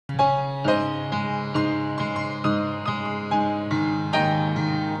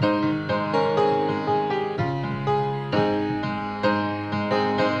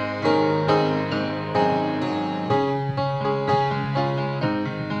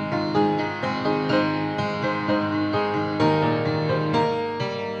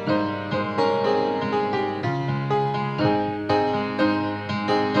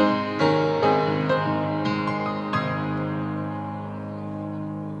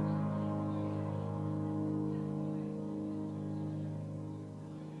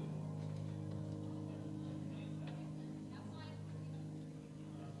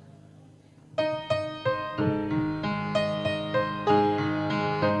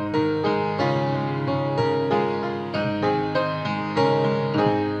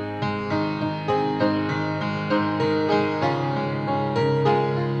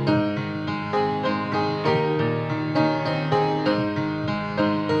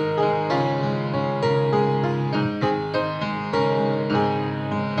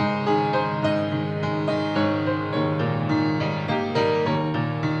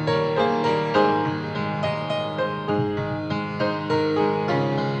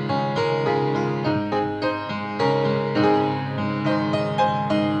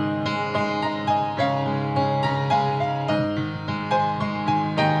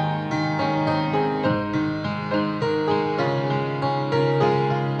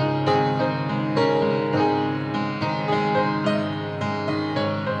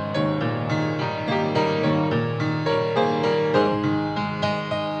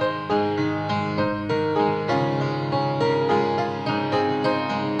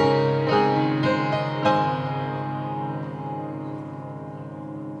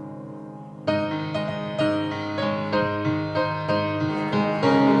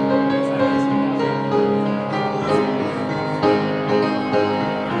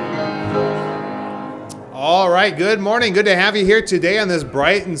All right, good morning. Good to have you here today on this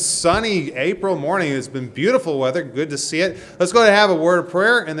bright and sunny April morning. It's been beautiful weather. Good to see it. Let's go to have a word of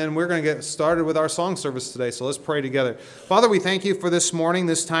prayer, and then we're going to get started with our song service today. So let's pray together. Father, we thank you for this morning,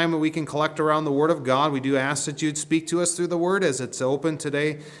 this time that we can collect around the Word of God. We do ask that you'd speak to us through the Word as it's open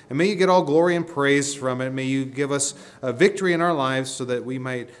today, and may you get all glory and praise from it. May you give us a victory in our lives so that we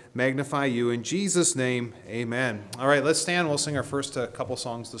might magnify you. In Jesus' name, amen. All right, let's stand. We'll sing our first couple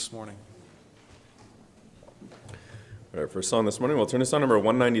songs this morning. Our first song this morning, we'll turn to song number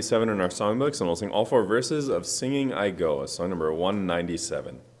 197 in our songbooks, and we'll sing all four verses of Singing I Go, song number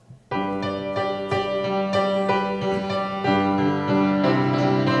 197.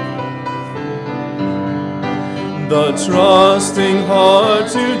 The trusting heart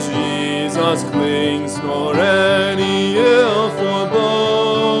to Jesus clings, nor any ill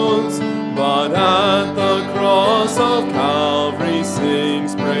forebodes, but at the cross of Calvary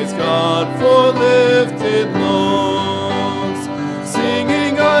sings, praise God for lifted loads.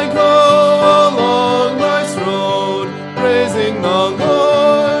 Singing I go along life's road, praising the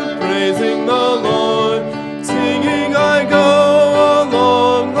Lord, praising the Lord. Singing I go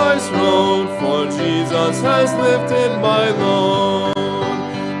along life's road, for Jesus has lifted my load.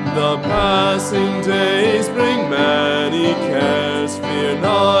 The passing days bring many cares, fear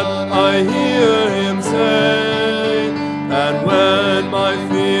not, I hear him say. And when my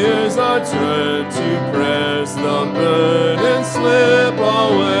fears are turned to prayers, the burdens slip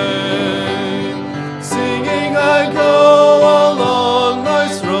away. Singing I go along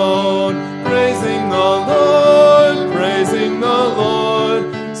life's road, praising the Lord, praising the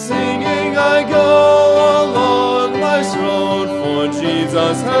Lord. Singing I go along life's road, for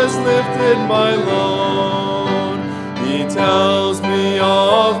Jesus has lifted my load. He tells me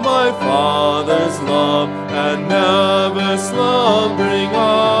of my Father's love, and never slumbering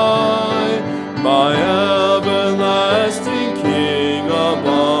eye, my everlasting King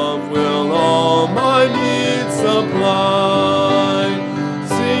above will all my needs supply.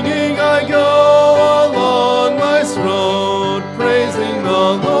 Singing I go along life's road, praising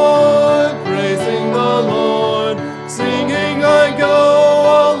the Lord, praising the Lord. Singing I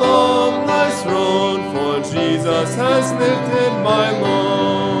go along life's road, for Jesus has lifted my load.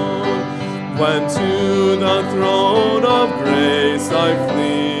 When to the throne of grace I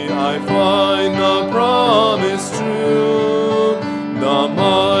flee, I find the promise true. The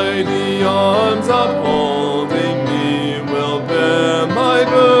mighty arms upholding me will bear my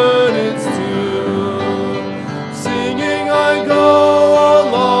burdens too. Singing I go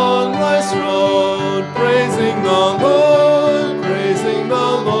along life's road, praising the Lord, praising the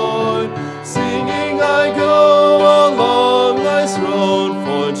Lord. Singing I go along life's road,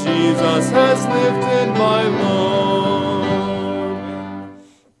 for Jesus has lifted my load.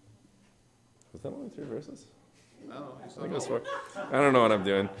 Was that only 3 verses? No, I think it was 4. I don't know what I'm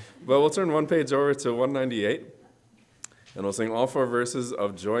doing. But we'll turn one page over to 198, and we'll sing all 4 verses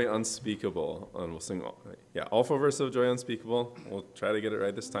of Joy Unspeakable. And we'll sing, all 4 verses of Joy Unspeakable. We'll try to get it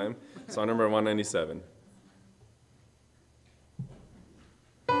right this time. Song number 197.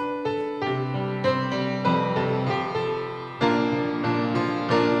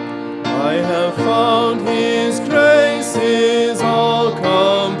 I have found his grace is all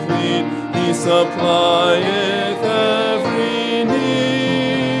complete. He supplieth every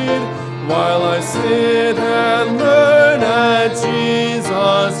need. While I sit and learn at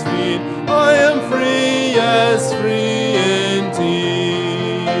Jesus' feet, I am free, yes, free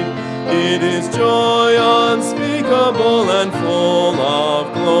indeed. It is joy unspeakable and full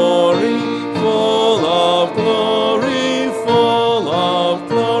of glory, full of glory, full of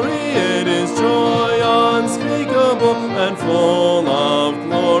glory. It is joy unspeakable and full of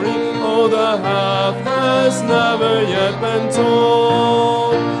glory. Oh, the half has never yet been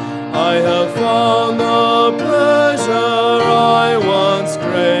told. I have found the pleasure I once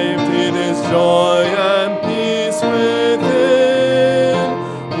craved. It is joy and peace within.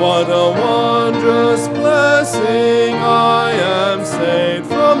 What a wondrous blessing! I am saved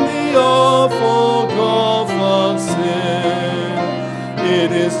from the awful gulf of sin.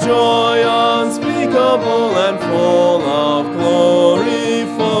 It is joy unspeakable and full of glory,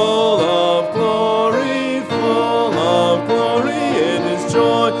 full of glory, full of glory. It is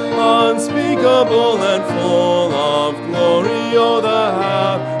joy unspeakable and full of glory. Oh, the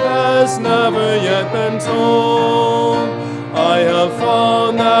half has never yet been told. I have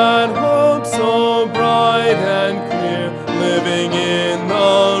found that hope so bright and clear, living in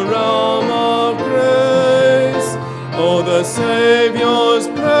the realm of grace. Oh, the Savior's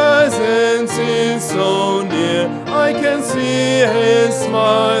presence is so near, I can see his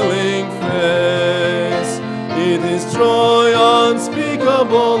smiling face.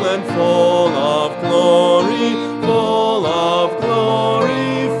 unspeakable and full of glory, full of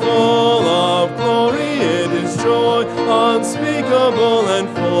glory, full of glory. It is joy unspeakable and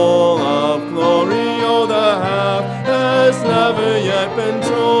full of glory. Oh, the half has never yet been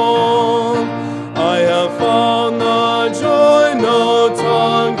told. I have found the joy no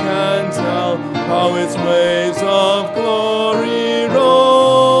tongue can tell, how its waves of glory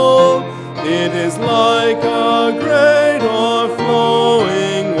roll. It is like a great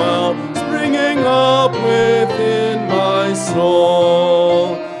o'erflowing well, springing up within my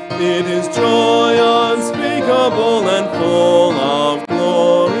soul. It is joy unspeakable and full of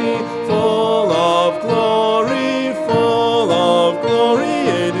glory, full of glory, full of glory.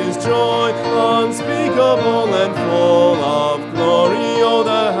 It is joy unspeakable and full of glory. Oh,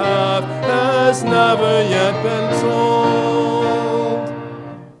 the half has never yet been told.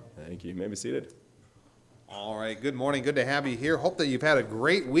 Thank you. You may be seated. All right, good morning. Good to have you here. Hope that you've had a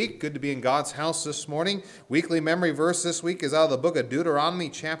great week. Good to be in God's house this morning. Weekly memory verse this week is out of the book of Deuteronomy,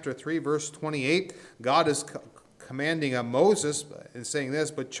 chapter 3, verse 28. God is commanding Moses and saying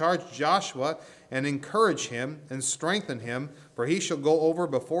this, "But charge Joshua and encourage him and strengthen him, for he shall go over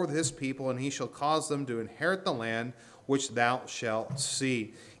before his people, and he shall cause them to inherit the land which thou shalt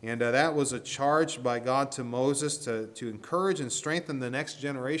see." And that was a charge by God to Moses to encourage and strengthen the next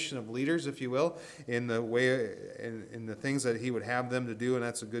generation of leaders, if you will, in the way in the things that he would have them to do. And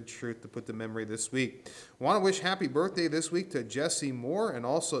that's a good truth to put to memory this week. I want to wish happy birthday this week to Jesse Moore and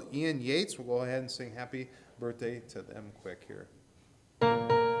also Ian Yates. We'll go ahead and sing happy birthday to them quick here. Happy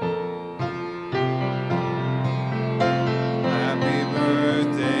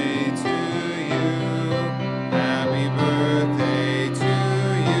birthday to you. Happy birthday to you.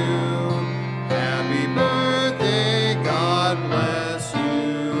 Happy birthday, God bless you.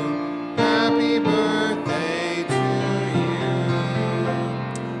 Happy birthday to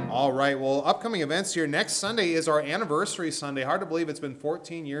you. All right, well, upcoming events here. Next Sunday is our anniversary Sunday. Hard to believe it's been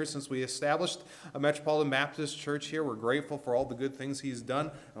 14 years since we established a Metropolitan Baptist Church here. We're grateful for all the good things he's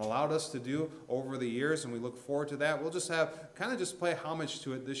done and allowed us to do over the years, and we look forward to that. We'll just just pay homage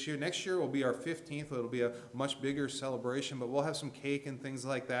to it this year. Next year will be our 15th. It'll be a much bigger celebration, but we'll have some cake and things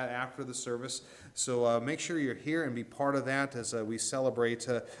like that after the service. So make sure you're here and be part of that as we celebrate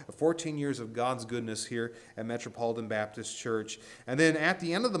 14 years of God's goodness here at Metropolitan Baptist Church. And then at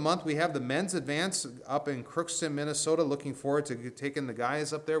the end of the month, we have the men's advance up in Crookston, Minnesota. Looking forward to taking the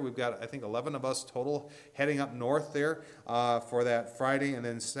guys up there. We've got, I think, 11 of us total heading up north there for that Friday and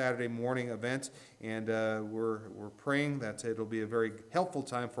then Saturday morning event. And we're praying that it'll be a very helpful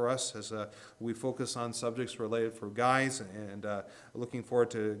time for us as we focus on subjects related for guys, and looking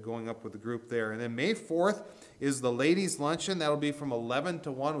forward to going up with the group there. And then May 4th is the ladies' luncheon. That'll be from 11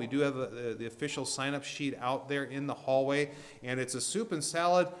 to 1. We do have the official sign-up sheet out there in the hallway, and it's a soup and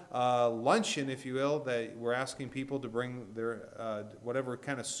salad luncheon, if you will, that we're asking people to bring their whatever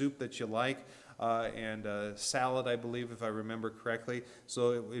kind of soup that you like. And salad, I believe, if I remember correctly.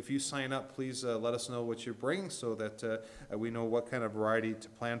 So if you sign up, please let us know what you're bringing so that we know what kind of variety to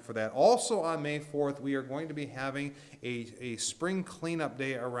plan for that. Also on May 4th, we are going to be having a spring cleanup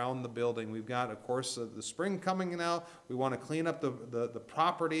day around the building. We've got, of course, the spring coming now. We want to clean up the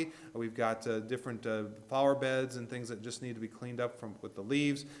property. We've got different flower beds and things that just need to be cleaned up with the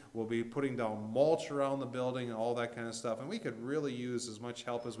leaves. We'll be putting down mulch around the building and all that kind of stuff. And we could really use as much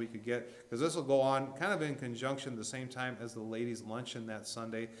help as we could get, because this will go on kind of in conjunction at the same time as the ladies' luncheon that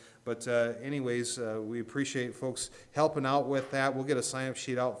Sunday. But anyways, we appreciate folks helping out with that. We'll get a sign-up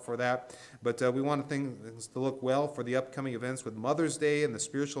sheet out for that. But we want things to look well for the upcoming events with Mother's Day and the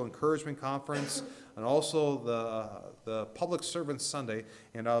Spiritual Encouragement Conference, and also the Public Servants Sunday.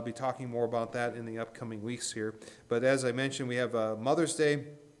 And I'll be talking more about that in the upcoming weeks here. But as I mentioned, we have Mother's Day.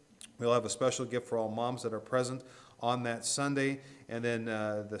 We'll have a special gift for all moms that are present on that Sunday. And then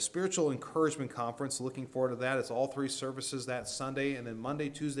the Spiritual Encouragement Conference, looking forward to that. It's all 3 services that Sunday, and then Monday,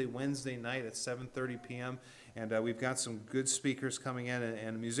 Tuesday, Wednesday night at 7:30 p.m. And we've got some good speakers coming in,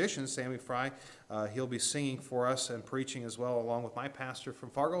 and musicians. Sammy Fry, he'll be singing for us and preaching as well, along with my pastor from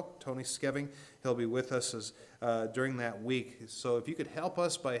Fargo, Tony Skeving. He'll be with us during that week. So if you could help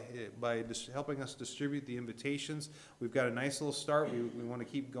us by helping us distribute the invitations, we've got a nice little start. We want to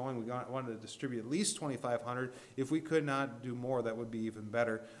keep going. We want to distribute at least 2,500. If we could not do more, that would be even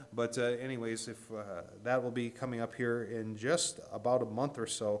better. But anyways, if that will be coming up here in just about a month or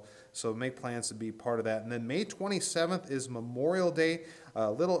so. So make plans to be part of that. And then May 27th is Memorial Day.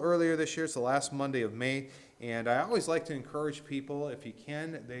 A little earlier this year. It's the last Monday of May. And I always like to encourage people, if you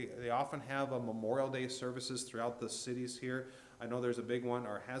can, they often have a Memorial Day services throughout the cities here. I know there's a big one,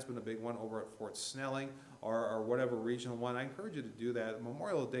 or has been a big one, over at Fort Snelling, or whatever regional one. I encourage you to do that.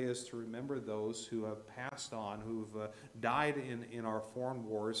 Memorial Day is to remember those who have passed on, who've died in our foreign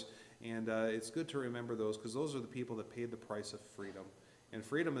wars, and it's good to remember those, because those are the people that paid the price of freedom. And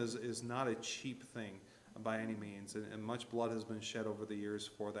freedom is not a cheap thing by any means, and much blood has been shed over the years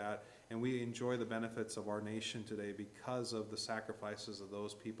for that, and we enjoy the benefits of our nation today because of the sacrifices of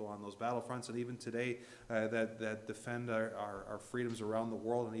those people on those battlefronts, and even today that defend our freedoms around the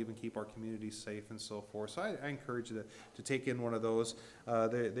world and even keep our communities safe and so forth. So I encourage you to take in one of those.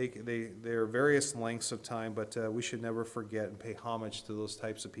 They're various lengths of time, but we should never forget and pay homage to those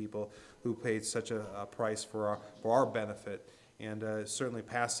types of people who paid such a price for our benefit, and certainly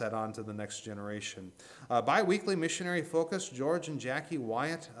pass that on to the next generation. Bi-weekly missionary focus, George and Jackie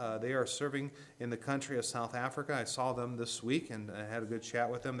Wyatt, they are serving in the country of South Africa. I saw them this week and I had a good chat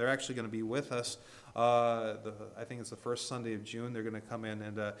with them. They're actually going to be with us, I think it's the first Sunday of June. They're going to come in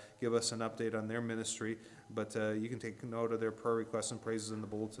and give us an update on their ministry, but you can take note of their prayer requests and praises in the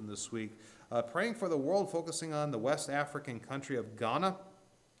bulletin this week. Praying for the world, focusing on the West African country of Ghana.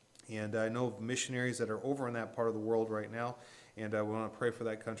 And I know of missionaries that are over in that part of the world right now, and we want to pray for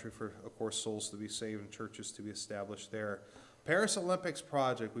that country, for, of course, souls to be saved and churches to be established there. Paris Olympics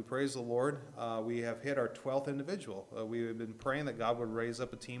Project, we praise the Lord. We have hit our 12th individual. We have been praying that God would raise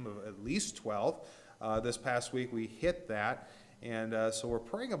up a team of at least 12. This past week we hit that, and so we're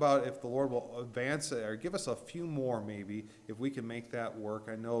praying about if the Lord will advance or give us a few more, maybe, if we can make that work.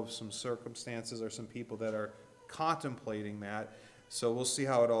 I know of some circumstances or some people that are contemplating that. So we'll see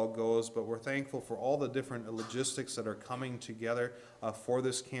how it all goes, but we're thankful for all the different logistics that are coming together for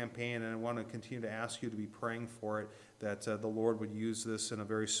this campaign, and I want to continue to ask you to be praying for it, that the Lord would use this in a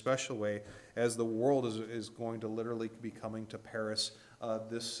very special way, as the world is going to literally be coming to Paris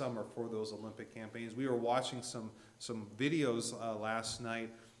this summer for those Olympic campaigns. We were watching some videos last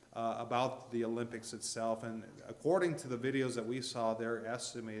night about the Olympics itself, and according to the videos that we saw, they're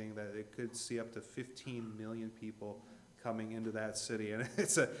estimating that it could see up to 15 million people coming into that city, and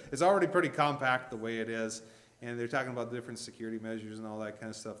it's already pretty compact the way it is, and they're talking about different security measures and all that kind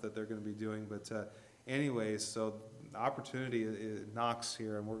of stuff that they're going to be doing, but anyways, so the opportunity knocks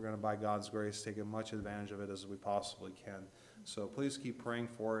here, and we're going to, by God's grace, take as much advantage of it as we possibly can. So please keep praying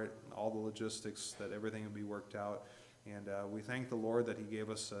for it, all the logistics, that everything will be worked out. And we thank the Lord that He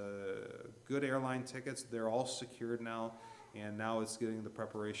gave us good airline tickets. They're all secured now, and now it's getting the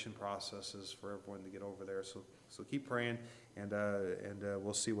preparation processes for everyone to get over there. So keep praying, and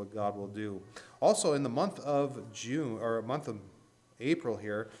we'll see what God will do. Also, in the month of June, or month of April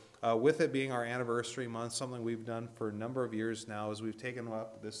here, with it being our anniversary month, something we've done for a number of years now is we've taken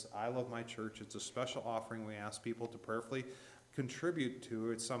up this I Love My Church. It's a special offering we ask people to prayerfully contribute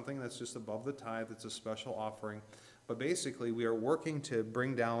to. It's something that's just above the tithe. It's a special offering. But basically, we are working to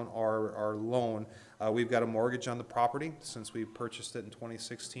bring down our loan. We've got a mortgage on the property since we purchased it in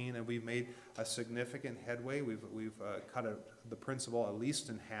 2016, and we've made a significant headway. We've cut the principal at least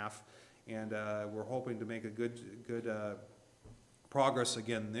in half, and we're hoping to make a good progress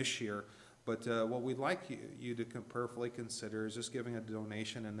again this year. But what we'd like you to prayerfully consider is just giving a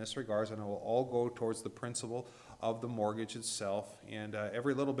donation in this regards, and it will all go towards the principal of the mortgage itself, and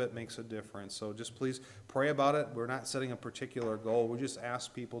every little bit makes a difference. So just please pray about it. We're not setting a particular goal. We just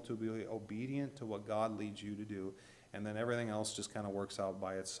ask people to be obedient to what God leads you to do, and then everything else just kind of works out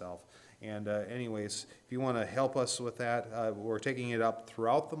by itself. And anyways, if you want to help us with that, we're taking it up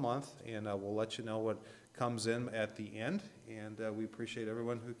throughout the month, and we'll let you know what comes in at the end, and we appreciate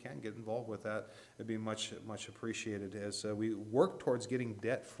everyone who can get involved with that. It'd be much appreciated as we work towards getting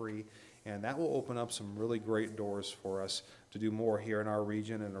debt free, and that will open up some really great doors for us to do more here in our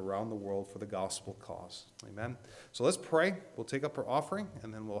region and around the world for the gospel cause. Amen. So let's pray. We'll take up our offering,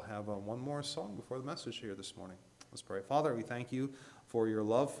 and then we'll have one more song before the message here this morning. Let's pray. Father, we thank you for your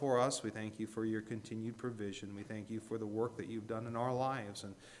love for us. We thank you for your continued provision. We thank you for the work that you've done in our lives.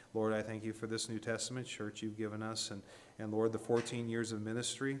 And Lord, I thank you for this New Testament church you've given us. And Lord, the 14 years of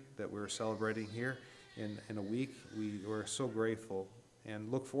ministry that we're celebrating here in a week, we're so grateful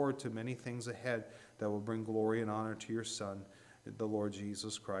and look forward to many things ahead that will bring glory and honor to your Son, the Lord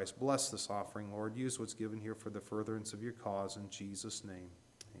Jesus Christ. Bless this offering, Lord. Use what's given here for the furtherance of your cause. In Jesus' name,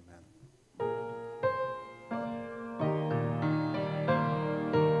 amen.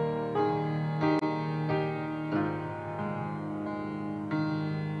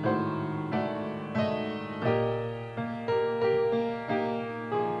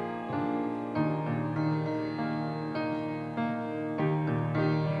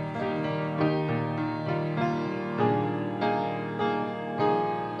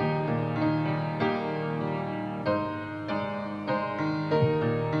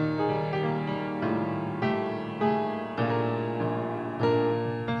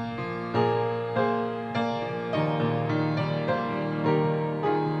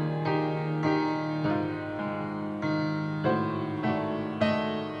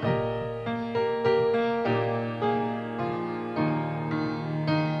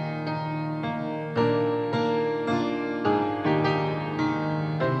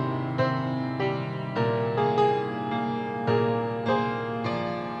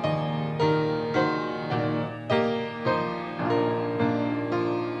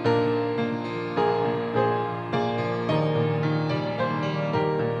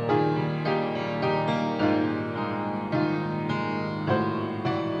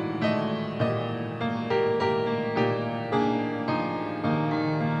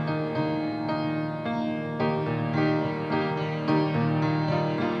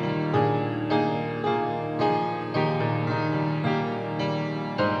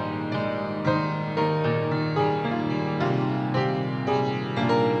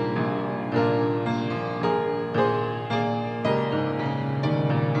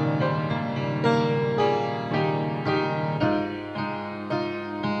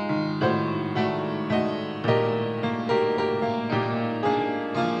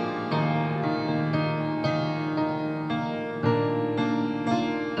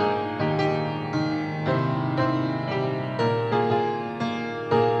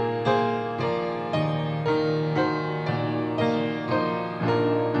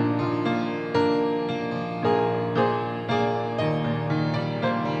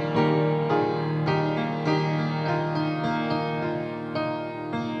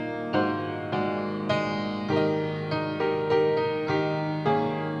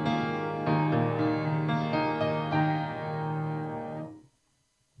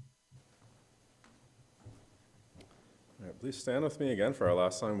 please stand with me again for our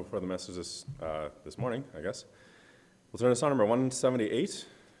last song before the message this morning, I guess. We'll turn to song number 178,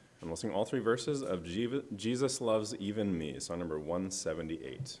 and we'll sing all three verses of Jesus Loves Even Me, song number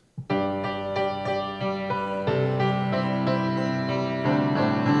 178. I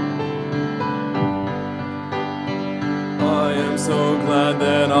am so glad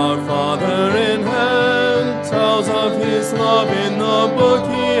that our Father in heaven tells of his love in the book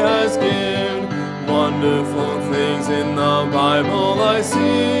he has given. Wonderful things in the Bible I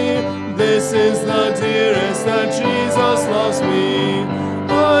see. This is the dearest that Jesus loves me.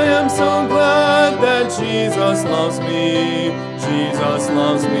 I am so glad that Jesus loves me. Jesus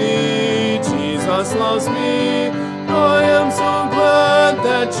loves me. Jesus loves me. I am so glad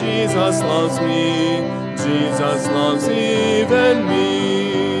that Jesus loves me. Jesus loves even me.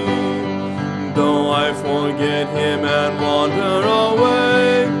 Though I forget him and wander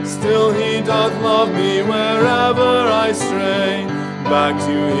away, still he doth love me wherever I stray. Back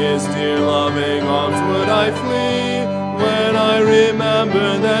to his dear loving arms would I flee, when I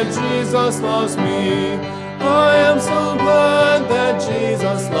remember that Jesus loves me. I am so glad that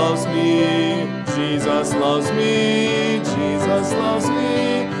Jesus loves me. Jesus loves me. Jesus loves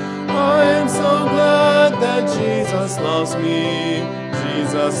me. I am so glad that Jesus loves me.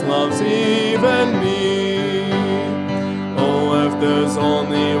 Jesus loves even me. Oh, if there's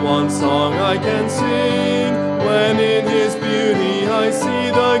only one song I can sing, when in his beauty I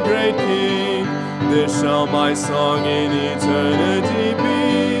see the great King, this shall my song in eternity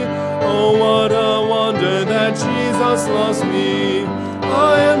be. Oh, what a wonder that Jesus loves me.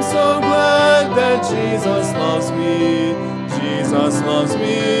 I am so glad that Jesus loves me. Jesus loves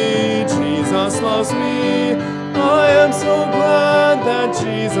me. Jesus loves me. I am so glad that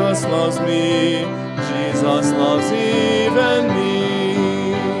Jesus loves me. Jesus loves even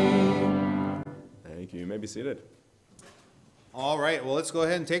me. Thank you. You may be seated. All right, well, let's go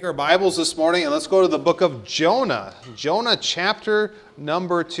ahead and take our Bibles this morning and let's go to the book of Jonah. Jonah chapter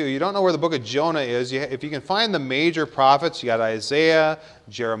number 2. You don't know where the book of Jonah is. If you can find the major prophets, you got Isaiah,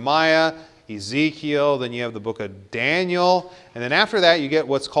 Jeremiah, Ezekiel, then you have the book of Daniel, and then after that you get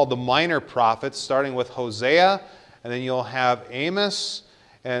what's called the minor prophets, starting with Hosea, and then you'll have Amos,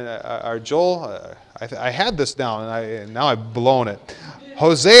 and or Joel. I had this down, and now I've blown it.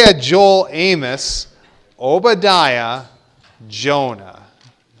 Hosea, Joel, Amos, Obadiah, Jonah.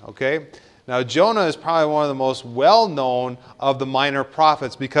 Okay? Now Jonah is probably one of the most well-known of the minor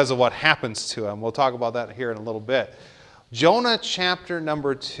prophets because of what happens to him. We'll talk about that here in a little bit. Jonah chapter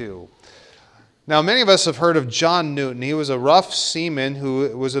number 2. Now, many of us have heard of John Newton. He was a rough seaman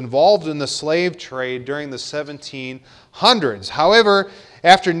who was involved in the slave trade during the 1700s. However,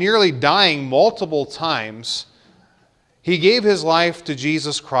 after nearly dying multiple times, he gave his life to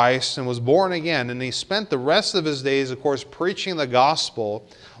Jesus Christ and was born again. And he spent the rest of his days, of course, preaching the gospel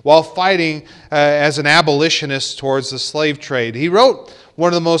while fighting as an abolitionist towards the slave trade. He wrote one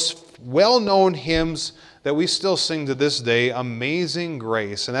of the most well-known hymns that we still sing to this day, Amazing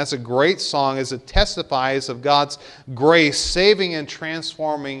Grace. And that's a great song as it testifies of God's grace saving and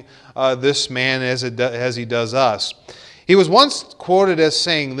transforming this man as he does us. He was once quoted as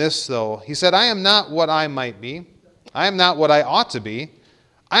saying this, though. He said, I am not what I might be. I am not what I ought to be.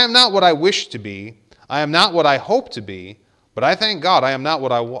 I am not what I wish to be. I am not what I hope to be. But I thank God I am not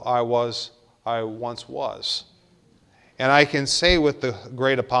what I once was. And I can say with the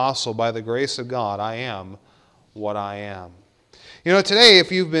great apostle, by the grace of God, I am what I am. You know, today,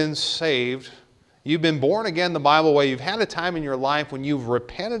 if you've been saved, you've been born again the Bible way, you've had a time in your life when you've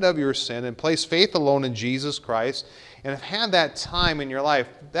repented of your sin and placed faith alone in Jesus Christ, and have had that time in your life,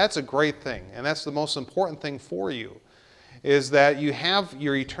 that's a great thing. And that's the most important thing for you, is that you have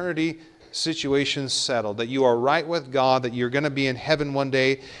your eternity situation settled, that you are right with God, that you're going to be in heaven one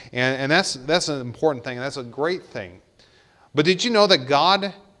day, and that's an important thing, and that's a great thing. But did you know that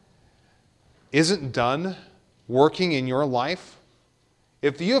God isn't done working in your life?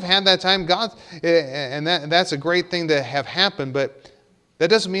 If you have had that time, God, and that's a great thing to have happen, but that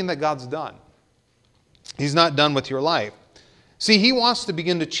doesn't mean that God's done. He's not done with your life. See, He wants to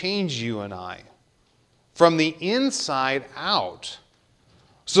begin to change you and I from the inside out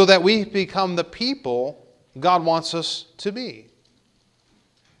so that we become the people God wants us to be.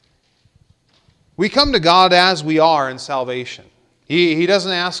 We come to God as we are in salvation. He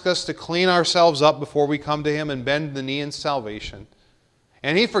doesn't ask us to clean ourselves up before we come to Him and bend the knee in salvation.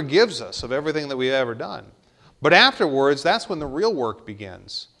 And He forgives us of everything that we've ever done. But afterwards, that's when the real work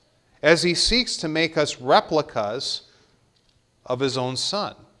begins, as He seeks to make us replicas of His own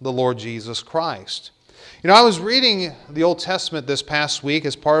Son, the Lord Jesus Christ. You know, I was reading the Old Testament this past week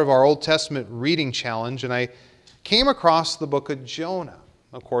as part of our Old Testament reading challenge, and I came across the book of Jonah,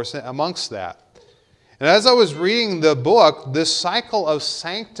 of course, amongst that. And as I was reading the book, this cycle of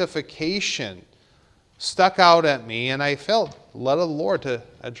sanctification stuck out at me, and I felt led of the Lord to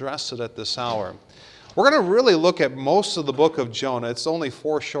address it at this hour. We're going to really look at most of the book of Jonah. It's only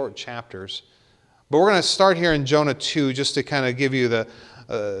 4 short chapters. But we're going to start here in Jonah 2 just to kind of give you the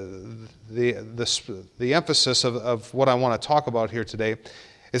emphasis of what I want to talk about here today.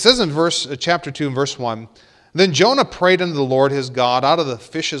 It says in chapter 2 and verse 1, "Then Jonah prayed unto the Lord his God out of the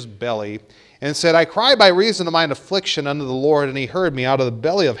fish's belly, and said, I cry by reason of mine affliction unto the Lord, and he heard me. Out of the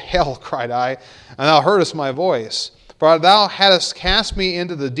belly of hell cried I, and thou heardest my voice. For thou hadst cast me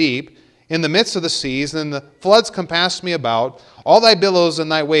into the deep, in the midst of the seas, and the floods compassed me about. All thy billows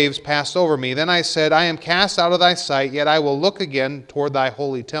and thy waves passed over me. Then I said, I am cast out of thy sight, yet I will look again toward thy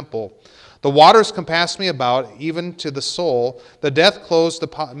holy temple. The waters compassed me about, even to the soul. The death closed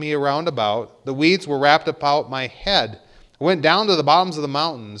me around about. The weeds were wrapped about my head. I went down to the bottoms of the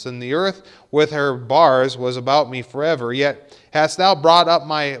mountains, and the earth with her bars was about me forever. Yet hast thou brought up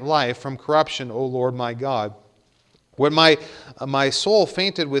my life from corruption, O Lord my God. When my soul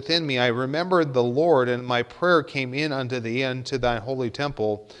fainted within me, I remembered the Lord, and my prayer came in unto thee, and to thy holy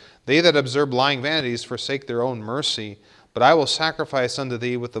temple. They that observe lying vanities forsake their own mercy. But I will sacrifice unto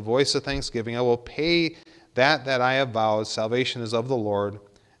thee with the voice of thanksgiving. I will pay that I have vowed. Salvation is of the Lord.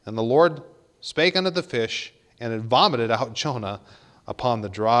 And the Lord spake unto the fish, and it vomited out Jonah upon the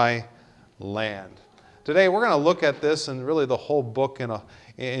dry land." Today we're going to look at this and really the whole book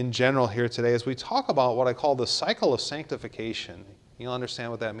in general here today as we talk about what I call the cycle of sanctification. You'll understand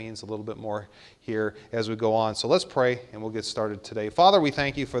what that means a little bit more here as we go on. So let's pray and we'll get started today. Father, we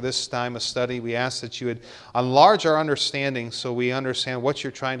thank you for this time of study. We ask that you would enlarge our understanding so we understand what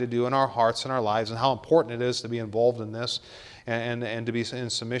you're trying to do in our hearts and our lives and how important it is to be involved in this and to be in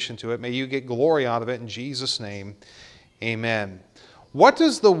submission to it. May you get glory out of it in Jesus' name. Amen. What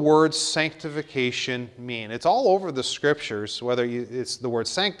does the word sanctification mean? It's all over the scriptures, whether it's the word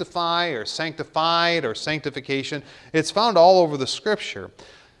sanctify or sanctified or sanctification. It's found all over the scripture.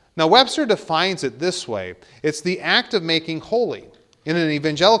 Now, Webster defines it this way. It's the act of making holy. In an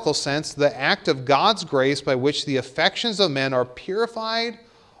evangelical sense, the act of God's grace by which the affections of men are purified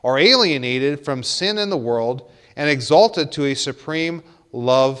or alienated from sin in the world and exalted to a supreme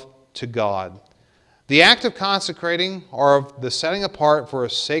love to God. The act of consecrating or of the setting apart for a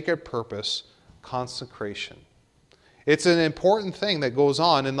sacred purpose, consecration. It's an important thing that goes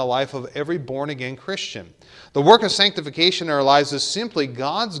on in the life of every born-again Christian. The work of sanctification in our lives is simply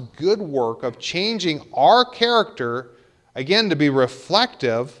God's good work of changing our character, again, to be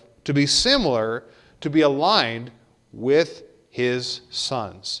reflective, to be similar, to be aligned with His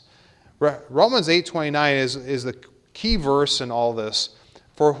sons. Romans 8:29 is the key verse in all this.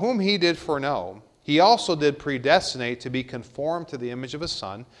 For whom He did foreknow, He also did predestinate to be conformed to the image of His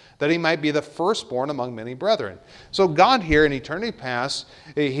Son, that He might be the firstborn among many brethren. So God here in eternity past,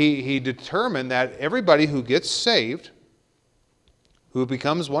 He determined that everybody who gets saved, who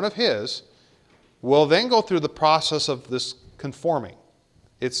becomes one of His, will then go through the process of this conforming.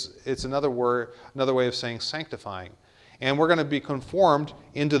 It's another way of saying sanctifying. And we're going to be conformed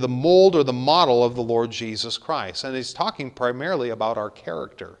into the mold or the model of the Lord Jesus Christ. And He's talking primarily about our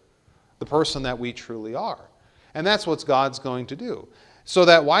character, the person that we truly are. And that's what God's going to do. So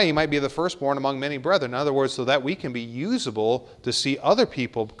that why He might be the firstborn among many brethren. In other words, so that we can be usable to see other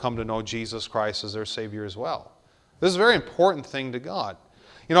people come to know Jesus Christ as their Savior as well. This is a very important thing to God.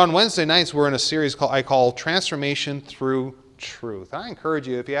 You know, on Wednesday nights, we're in a series I call Transformation Through Truth. I encourage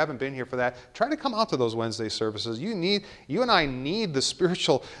you, if you haven't been here for that, try to come out to those Wednesday services. You and I need the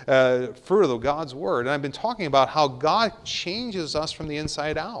spiritual fruit of God's Word. And I've been talking about how God changes us from the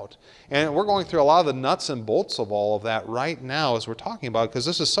inside out. And we're going through a lot of the nuts and bolts of all of that right now as we're talking about it, because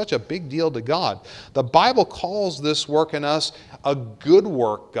this is such a big deal to God. The Bible calls this work in us a good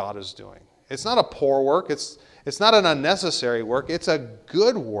work God is doing. It's not a poor work. It's not an unnecessary work. It's a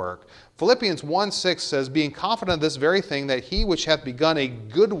good work. Philippians 1:6 says, being confident of this very thing, that He which hath begun a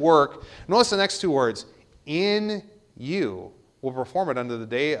good work, notice the next two words, in you will perform it unto the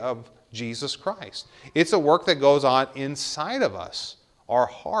day of Jesus Christ. It's a work that goes on inside of us, our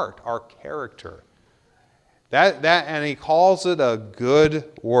heart, our character. And He calls it a good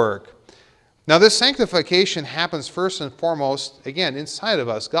work. Now this sanctification happens first and foremost, again, inside of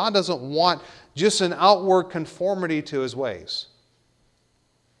us. God doesn't want just an outward conformity to His ways.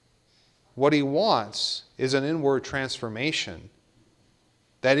 What He wants is an inward transformation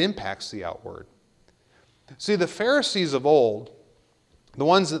that impacts the outward. See, the Pharisees of old, the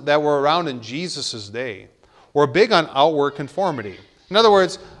ones that were around in Jesus' day, were big on outward conformity. In other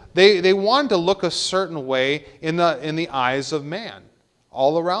words, They wanted to look a certain way in the eyes of man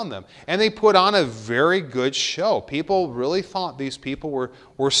all around them. And they put on a very good show. People really thought these people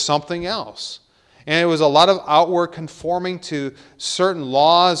were something else. And it was a lot of outward conforming to certain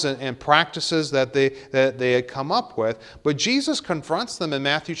laws and practices that they had come up with. But Jesus confronts them in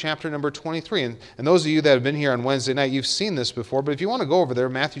Matthew chapter number 23. And those of you that have been here on Wednesday night, you've seen this before. But if you want to go over there,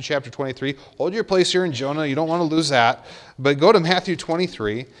 Matthew chapter 23, hold your place here in Jonah. You don't want to lose that. But go to Matthew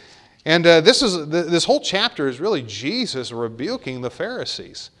 23. And this whole chapter is really Jesus rebuking the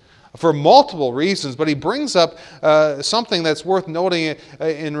Pharisees for multiple reasons, but he brings up something that's worth noting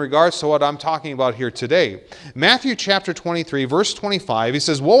in regards to what I'm talking about here today. Matthew chapter 23, verse 25, he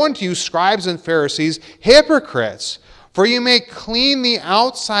says, "Woe unto you, scribes and Pharisees, hypocrites! For you may clean the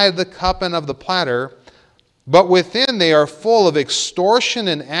outside of the cup and of the platter, but within they are full of extortion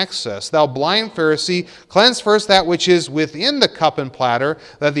and excess. Thou blind Pharisee, cleanse first that which is within the cup and platter,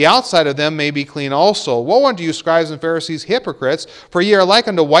 that the outside of them may be clean also. Woe unto you, scribes and Pharisees, hypocrites! For ye are like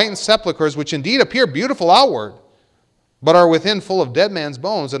unto whitened sepulchres, which indeed appear beautiful outward, but are within full of dead men's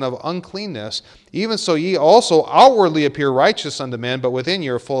bones and of uncleanness. Even so ye also outwardly appear righteous unto men, but within ye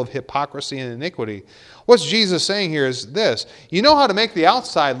are full of hypocrisy and iniquity." What's Jesus saying here is this: you know how to make the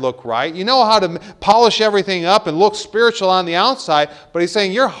outside look right, you know how to polish everything up and look spiritual on the outside, but he's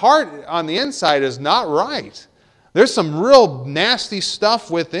saying your heart on the inside is not right. There's some real nasty stuff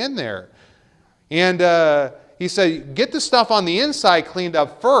within there. And he said, get the stuff on the inside cleaned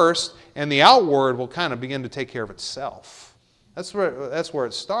up first, and the outward will kind of begin to take care of itself. That's where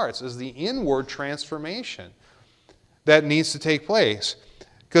it starts, is the inward transformation that needs to take place.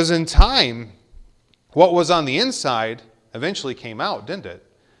 Because in time, what was on the inside eventually came out, didn't it?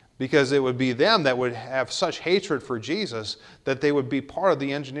 Because it would be them that would have such hatred for Jesus that they would be part of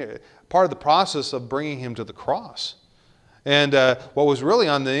the process of bringing him to the cross. And what was really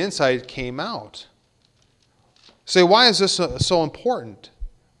on the inside came out. Say, why is this so important?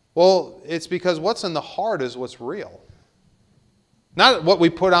 Well, it's because what's in the heart is what's real. Not what we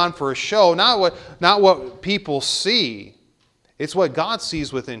put on for a show, not what people see. It's what God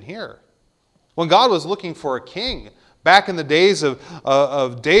sees within here. When God was looking for a king back in the days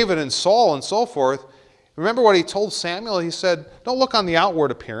of David and Saul and so forth, remember what he told Samuel? He said, don't look on the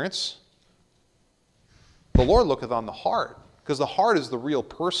outward appearance. The Lord looketh on the heart, because the heart is the real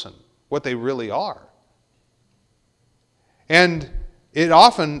person, what they really are. And it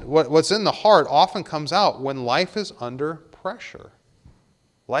often, what's in the heart often comes out when life is under pressure.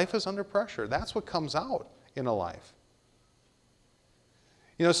 Life is under pressure. That's what comes out in a life.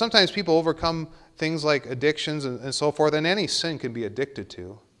 You know, sometimes people overcome things like addictions and so forth, and any sin can be addicted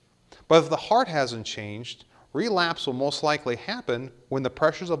to. But if the heart hasn't changed, relapse will most likely happen when the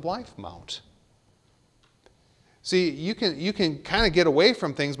pressures of life mount. See, you can kind of get away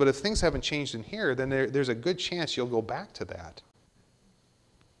from things, but if things haven't changed in here, then there's a good chance you'll go back to that.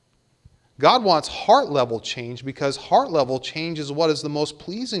 God wants heart level change, because heart level change is what is the most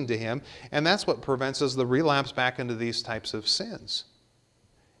pleasing to him, and that's what prevents us the relapse back into these types of sins.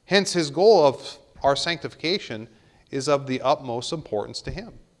 Hence, his goal of our sanctification is of the utmost importance to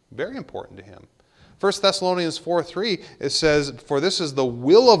him. Very important to him. 1 Thessalonians 4:3, it says, "For this is the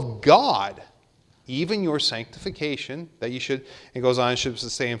will of God, even your sanctification," that you should, it goes on, should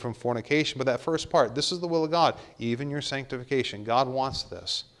abstain from fornication. But that first part, this is the will of God, even your sanctification. God wants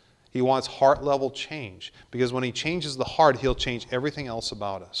this. He wants heart level change. Because when he changes the heart, he'll change everything else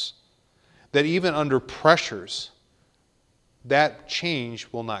about us. That even under pressures, that change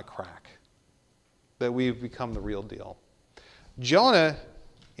will not crack. That we've become the real deal. Jonah,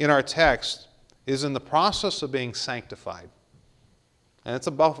 in our text, is in the process of being sanctified. And it's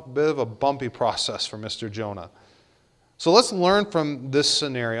a bit of a bumpy process for Mr. Jonah. So let's learn from this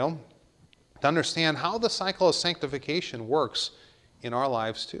scenario to understand how the cycle of sanctification works in our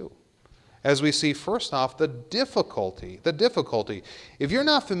lives too. As we see, first off, the difficulty. If you're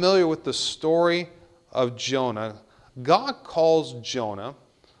not familiar with the story of Jonah, God calls Jonah,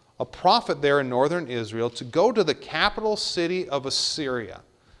 a prophet there in northern Israel, to go to the capital city of Assyria.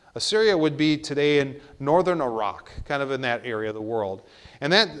 Assyria would be today in northern Iraq, kind of in that area of the world.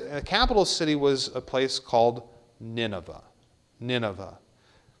 And that capital city was a place called Nineveh.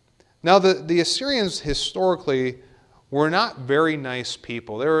 Now, the Assyrians historically were not very nice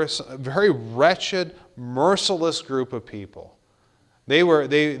people. They were a very wretched, merciless group of people.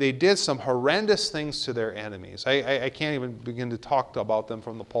 They did some horrendous things to their enemies. I can't even begin to talk about them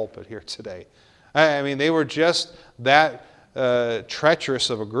from the pulpit here today. I mean, they were just that treacherous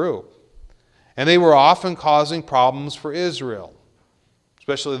of a group. And they were often causing problems for Israel,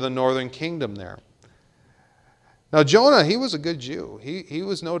 especially the northern kingdom there. Now Jonah, he was a good Jew. He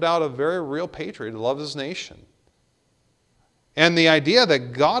was no doubt a very real patriot who loved his nation. And the idea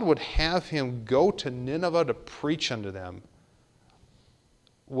that God would have him go to Nineveh to preach unto them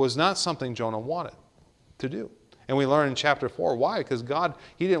was not something Jonah wanted to do. And we learn in chapter 4 why. Because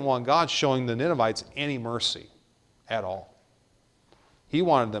he didn't want God showing the Ninevites any mercy at all. He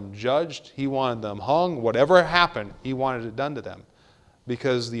wanted them judged. He wanted them hung. Whatever happened, he wanted it done to them.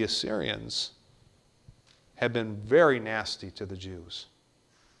 Because the Assyrians had been very nasty to the Jews.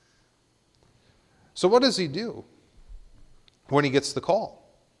 So what does he do when he gets the call?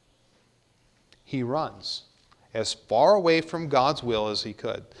 He runs as far away from God's will as he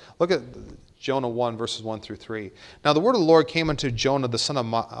could. Look at Jonah 1, verses 1 through 3. Now the word of the Lord came unto Jonah, the son of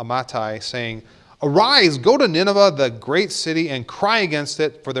Amittai, saying, Arise, go to Nineveh, the great city, and cry against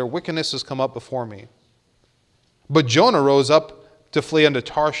it, for their wickedness has come up before me. But Jonah rose up to flee unto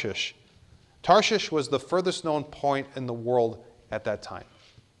Tarshish. Tarshish was the furthest known point in the world at that time,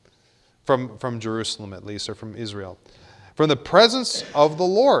 from Jerusalem at least, or from Israel. From the presence of the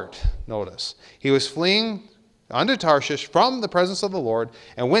Lord, notice. He was fleeing unto Tarshish from the presence of the Lord,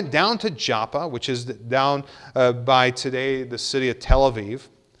 and went down to Joppa, which is down by today the city of Tel Aviv.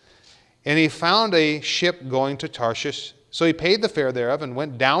 And he found a ship going to Tarshish. So he paid the fare thereof, and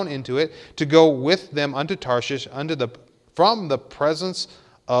went down into it to go with them unto Tarshish, from the presence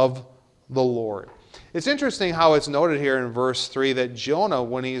of the Lord. It's interesting how it's noted here in verse 3 that Jonah,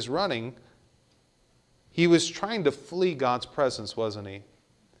 when he's running, he was trying to flee God's presence, wasn't he?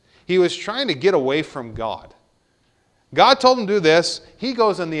 He was trying to get away from God. God told him to do this. He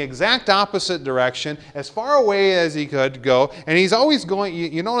goes in the exact opposite direction, as far away as he could go. And he's always going,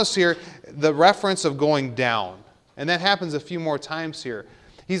 you notice here the reference of going down. And that happens a few more times here.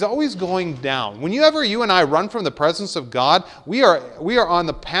 He's always going down. Whenever you and I run from the presence of God, we are on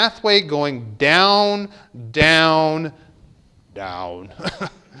the pathway going down, down, down.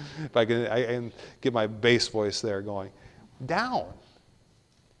 If I can get my bass voice there going. Down.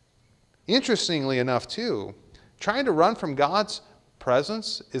 Interestingly enough, too, trying to run from God's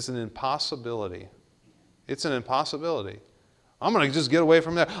presence is an impossibility. It's an impossibility. I'm going to just get away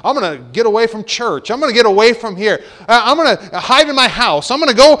from there. I'm going to get away from church. I'm going to get away from here. I'm going to hide in my house. I'm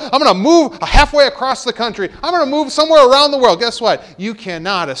going to move halfway across the country. I'm going to move somewhere around the world. Guess what? You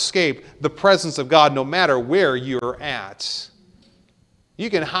cannot escape the presence of God no matter where you're at. You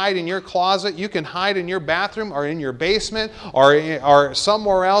can hide in your closet, you can hide in your bathroom or in your basement or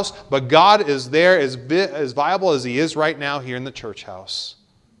somewhere else, but God is there as viable as he is right now here in the church house.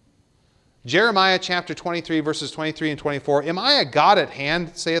 Jeremiah chapter 23, verses 23 and 24. Am I a God at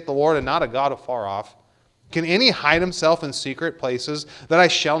hand, saith the Lord, and not a God afar off? Can any hide himself in secret places that I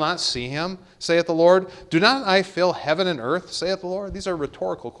shall not see him, saith the Lord? Do not I fill heaven and earth, saith the Lord? These are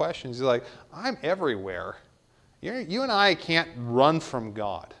rhetorical questions. He's like, I'm everywhere. You and I can't run from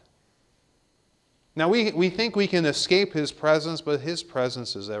God. Now, we think we can escape his presence, but his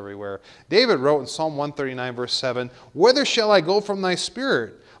presence is everywhere. David wrote in Psalm 139, verse 7, Whither shall I go from thy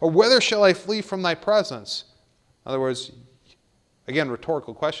spirit? Or whither shall I flee from thy presence? In other words, again,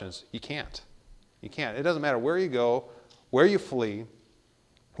 rhetorical questions. You can't. You can't. It doesn't matter where you go, where you flee,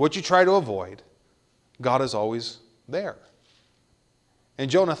 what you try to avoid. God is always there.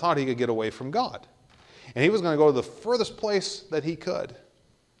 And Jonah thought he could get away from God. And he was going to go to the furthest place that he could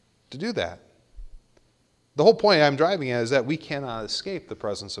to do that. The whole point I'm driving at is that we cannot escape the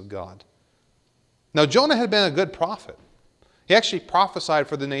presence of God. Now, Jonah had been a good prophet. He actually prophesied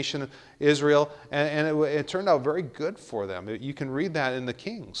for the nation of Israel, and it turned out very good for them. You can read that in the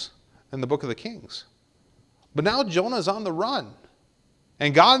Kings, in the book of the Kings. But now Jonah's on the run.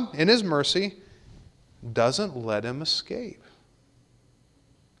 And God, in his mercy, doesn't let him escape.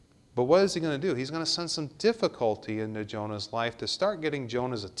 But what is he going to do? He's going to send some difficulty into Jonah's life to start getting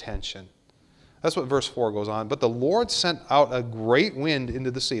Jonah's attention. That's what verse 4 goes on. But the Lord sent out a great wind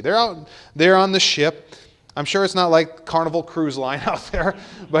into the sea. They're out there on the ship. I'm sure it's not like Carnival Cruise Line out there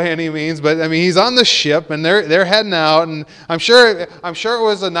by any means, but I mean he's on the ship and they're heading out, and I'm sure it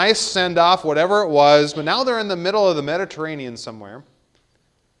was a nice send-off, whatever it was. But now they're in the middle of the Mediterranean somewhere,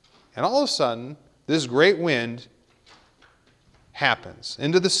 and all of a sudden this great wind happens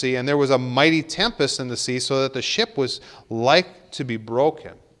into the sea, and there was a mighty tempest in the sea, so that the ship was like to be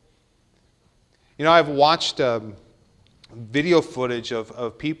broken. You know, I've watched video footage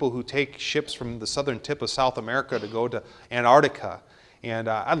of people who take ships from the southern tip of South America to go to Antarctica. And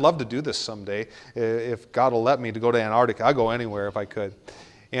I'd love to do this someday. If God will let me to go to Antarctica, I'll go anywhere if I could.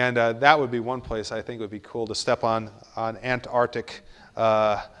 And that would be one place I think would be cool to step on Antarctic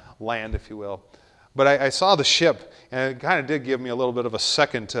land, if you will. But I saw the ship, and it kind of did give me a little bit of a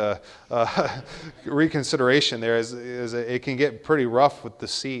second reconsideration there, as it can get pretty rough with the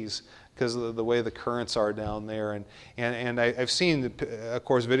seas because of the way the currents are down there. And I've seen, of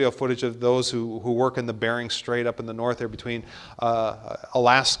course, video footage of those who work in the Bering Strait up in the north there between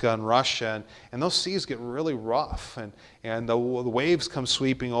Alaska and Russia. And those seas get really rough, and the waves come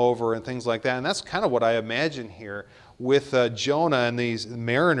sweeping over and things like that. And that's kind of what I imagine here with Jonah and these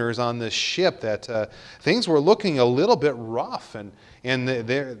mariners on this ship, that things were looking a little bit rough, and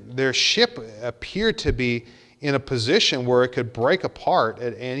their ship appeared to be in a position where it could break apart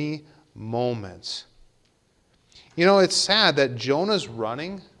at any moment. You know, it's sad that Jonah's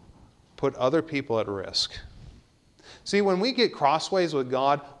running put other people at risk. See, when we get crossways with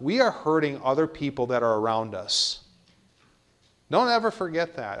God, we are hurting other people that are around us. Don't ever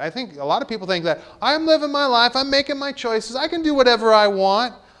forget that. I think a lot of people think that I'm living my life, I'm making my choices, I can do whatever I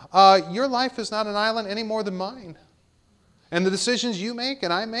want. Your life is not an island any more than mine. And the decisions you make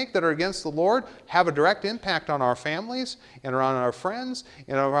and I make that are against the Lord have a direct impact on our families and around our friends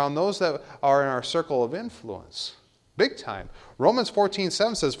and around those that are in our circle of influence. Big time. Romans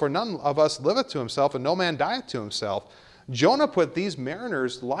 14:7 says, "For none of us liveth to himself, and no man dieth to himself." Jonah put these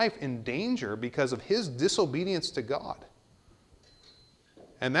mariners' life in danger because of his disobedience to God.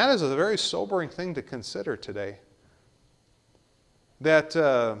 And that is a very sobering thing to consider today. That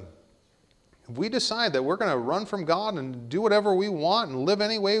if we decide that we're going to run from God and do whatever we want and live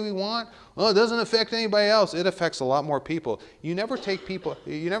any way we want, well, it doesn't affect anybody else. It affects a lot more people. You never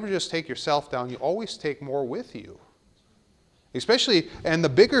just take yourself down. You always take more with you. Especially, and the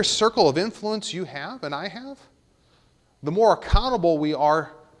bigger circle of influence you have and I have, the more accountable we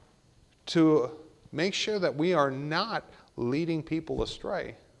are to make sure that we are not leading people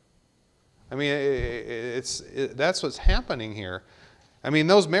astray. I mean, that's what's happening here. I mean,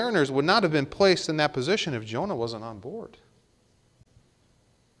 those mariners would not have been placed in that position if Jonah wasn't on board.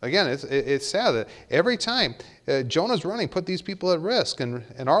 Again, it's sad that every time Jonah's running put these people at risk,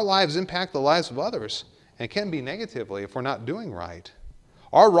 and our lives impact the lives of others, and it can be negatively if we're not doing right.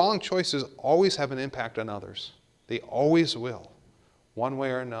 Our wrong choices always have an impact on others. They always will, one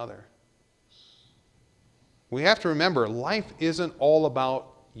way or another. We have to remember, life isn't all about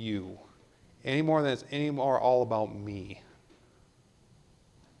you any more than it's all about me.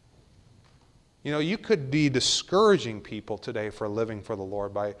 You know, you could be discouraging people today for living for the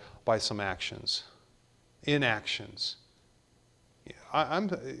Lord by some actions, inactions.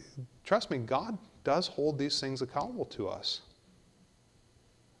 Trust me, God does hold these things accountable to us.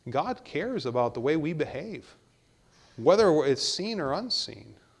 God cares about the way we behave, whether it's seen or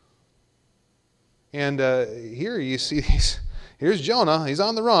unseen. And here you see here's Jonah. He's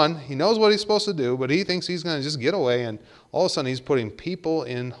on the run. He knows what he's supposed to do, but he thinks he's going to just get away, and all of a sudden he's putting people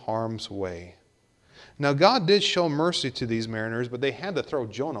in harm's way. Now, God did show mercy to these mariners, but they had to throw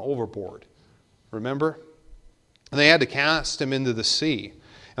Jonah overboard. Remember? And they had to cast him into the sea.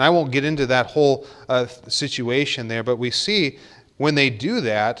 And I won't get into that whole situation there, but we see when they do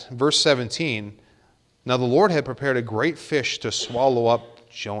that, verse 17, now the Lord had prepared a great fish to swallow up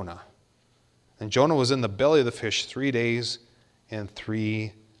Jonah. And Jonah was in the belly of the fish 3 days and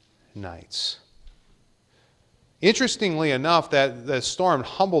 3 nights. Interestingly enough, that storm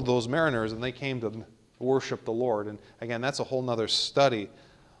humbled those mariners and they came to worship the Lord. And again, that's a whole nother study.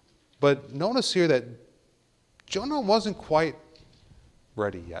 But notice here that Jonah wasn't quite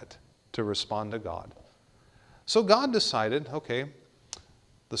ready yet to respond to God. So God decided, okay,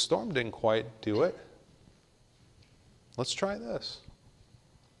 the storm didn't quite do it. Let's try this.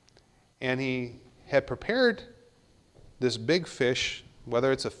 And he had prepared this big fish,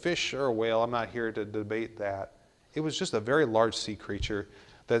 whether it's a fish or a whale, I'm not here to debate that. It was just a very large sea creature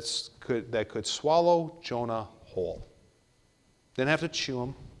that could swallow Jonah whole. Didn't have to chew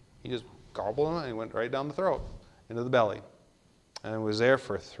him. He just garbled him and he went right down the throat, into the belly. And it was there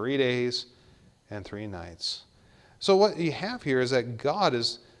for 3 days and 3 nights. So what you have here is that God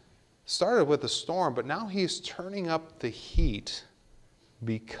has started with a storm, but now he's turning up the heat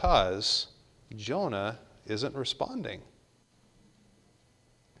because Jonah isn't responding.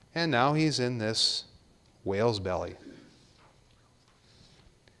 And now he's in this whale's belly.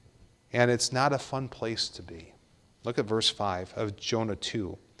 And it's not a fun place to be. Look at verse 5 of Jonah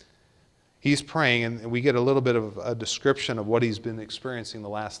 2. He's praying, and we get a little bit of a description of what he's been experiencing the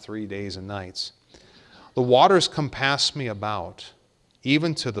last 3 days and nights. The waters compass me about,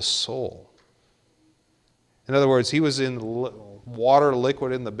 even to the soul. In other words, he was in water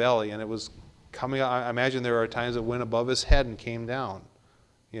liquid in the belly, and it was coming out. I imagine there are times it went above his head and came down.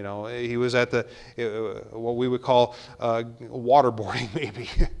 You know, he was at what we would call waterboarding, maybe.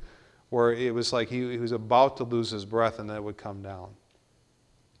 where it was like he was about to lose his breath and then it would come down.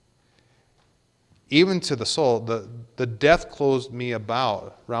 Even to the soul, the death closed me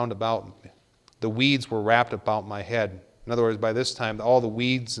round about. The weeds were wrapped about my head. In other words, by this time, all the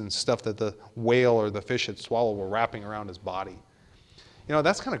weeds and stuff that the whale or the fish had swallowed were wrapping around his body. You know,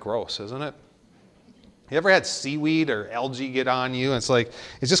 that's kind of gross, isn't it? You ever had seaweed or algae get on you? And it's like,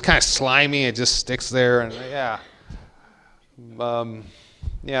 it's just kind of slimy. It just sticks there. And yeah.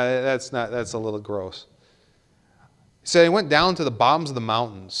 That's a little gross. He said, he went down to the bottoms of the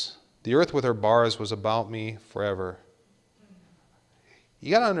mountains. The earth with her bars was about me forever.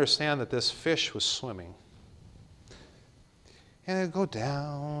 You got to understand that this fish was swimming. And it'd go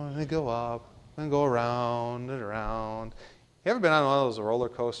down, and it'd go up, and go around and around. You ever been on one of those roller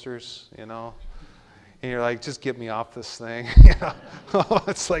coasters, you know? And you're like, just get me off this thing. You know?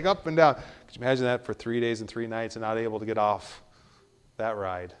 It's like up and down. Could you imagine that for 3 days and 3 nights and not able to get off that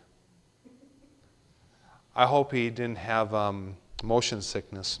ride? I hope he didn't have motion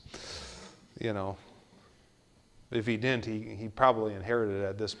sickness. You know, if he didn't, he probably inherited it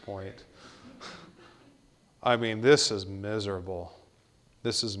at this point. I mean, this is miserable.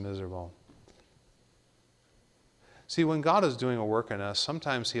 This is miserable. See, when God is doing a work in us,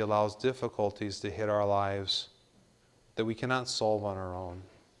 sometimes he allows difficulties to hit our lives that we cannot solve on our own.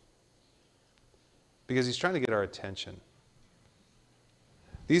 Because he's trying to get our attention.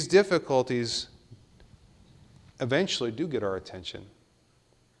 These difficulties eventually do get our attention.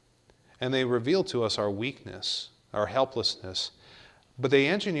 And they reveal to us our weakness, our helplessness. But they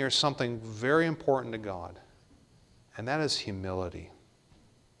engineer something very important to God. And that is humility.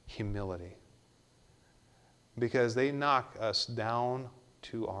 Humility. Because they knock us down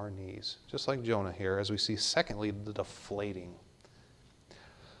to our knees. Just like Jonah here, as we see, secondly, the deflating.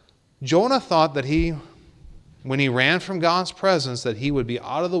 Jonah thought that when he ran from God's presence, that he would be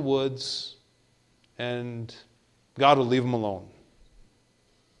out of the woods and God would leave him alone.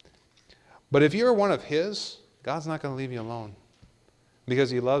 But if you're one of his, God's not going to leave you alone. Because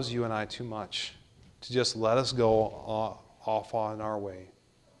he loves you and I too much to just let us go off on our way.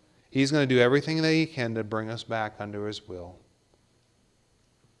 He's going to do everything that he can to bring us back under his will.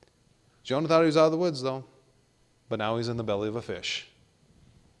 Jonah thought he was out of the woods, though. But now he's in the belly of a fish.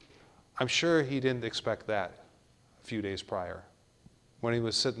 I'm sure he didn't expect that a few days prior. When he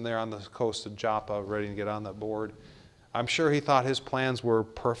was sitting there on the coast of Joppa ready to get on that board, I'm sure he thought his plans were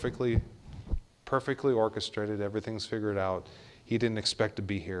perfectly orchestrated. Everything's figured out. He didn't expect to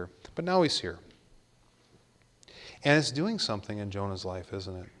be here. But now he's here. And it's doing something in Jonah's life,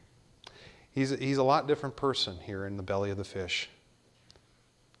 isn't it? He's a lot different person here in the belly of the fish.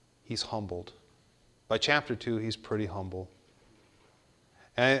 He's humbled. By chapter 2, he's pretty humble.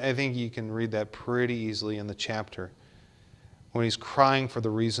 And I think you can read that pretty easily in the chapter when he's crying for the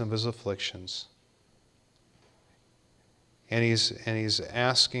reason of his afflictions. And he's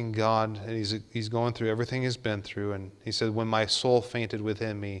asking God, and he's going through everything he's been through. And he said, when my soul fainted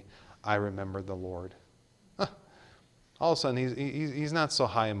within me, I remembered the Lord. All of a sudden, he's not so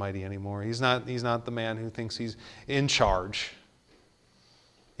high and mighty anymore. He's not the man who thinks he's in charge.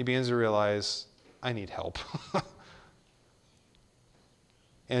 He begins to realize, I need help.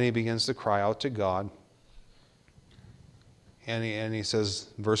 And he begins to cry out to God. And he says,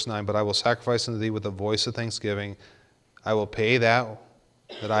 verse 9, but I will sacrifice unto thee with a voice of thanksgiving. I will pay that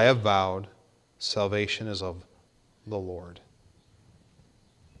I have vowed. Salvation is of the Lord.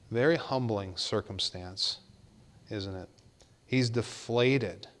 Very humbling circumstance, isn't it? He's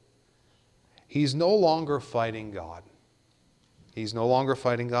deflated. He's no longer fighting God. He's no longer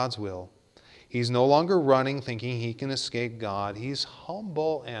fighting God's will. He's no longer running thinking he can escape God. He's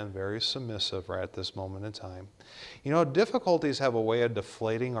humble and very submissive right at this moment in time. You know, difficulties have a way of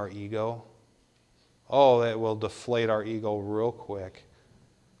deflating our ego. Oh, it will deflate our ego real quick.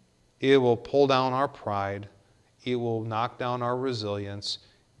 It will pull down our pride. It will knock down our resilience.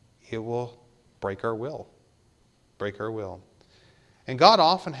 It will break our will. Break our will. And God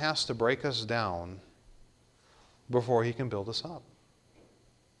often has to break us down before he can build us up.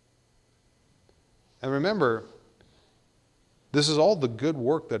 And remember, this is all the good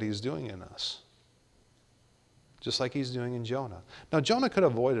work that he's doing in us. Just like he's doing in Jonah. Now, Jonah could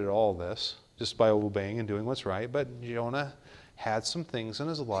have avoided all this just by obeying and doing what's right, but Jonah had some things in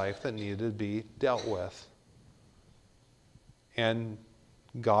his life that needed to be dealt with. And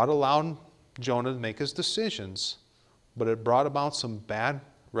God allowed Jonah to make his decisions, but it brought about some bad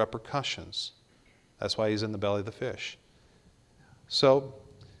repercussions. That's why he's in the belly of the fish. So,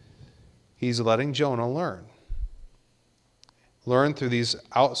 he's letting Jonah learn. Learn through these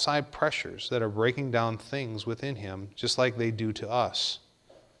outside pressures that are breaking down things within him, just like they do to us.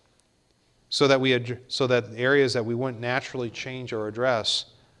 so that areas that we wouldn't naturally change or address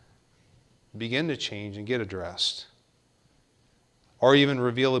begin to change and get addressed. Or even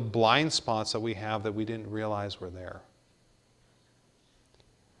reveal the blind spots that we have that we didn't realize were there.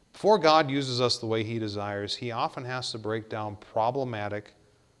 Before God uses us the way He desires, He often has to break down problematic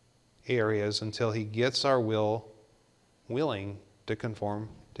areas until He gets our willing to conform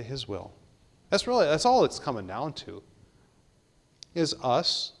to His will. That's all it's coming down to. Is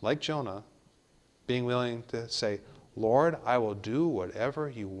us, like Jonah, being willing to say, Lord, I will do whatever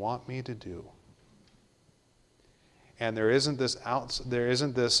you want me to do. And there isn't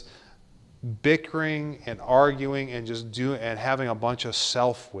this bickering and arguing and and having a bunch of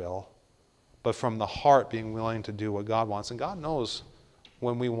self-will, but from the heart being willing to do what God wants. And God knows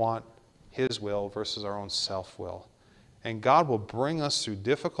when we want His will versus our own self-will. And God will bring us through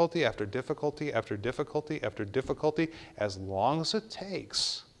difficulty after difficulty after difficulty after difficulty as long as it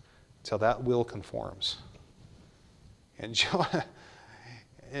takes till that will conforms. And Jonah,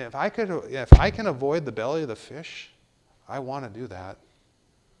 if I can avoid the belly of the fish, I want to do that.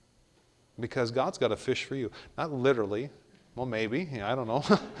 Because God's got a fish for you. Not literally. Well, maybe. I don't know.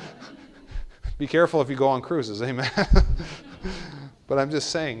 Be careful if you go on cruises. Amen. But I'm just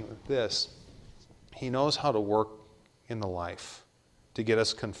saying this. He knows how to work in the life to get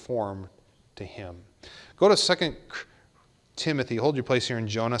us conformed to Him. Go to 2 Timothy. Hold your place here in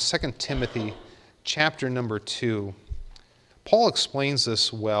Jonah. 2 Timothy chapter number 2. Paul explains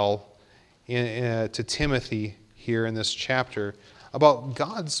this well to Timothy here in this chapter about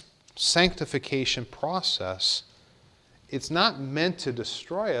God's sanctification process. It's not meant to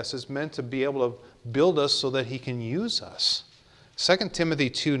destroy us. It's meant to be able to build us so that He can use us. 2 Timothy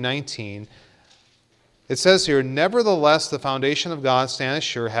 2:19, it says here, nevertheless, the foundation of God standeth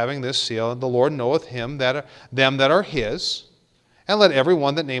sure, having this seal, the Lord knoweth them that are His, and let every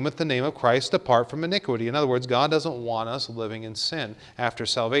one that nameth the name of Christ depart from iniquity. In other words, God doesn't want us living in sin after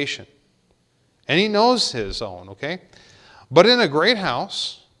salvation. And He knows His own, okay? But in a great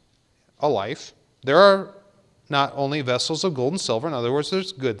house, a life, there are not only vessels of gold and silver, in other words,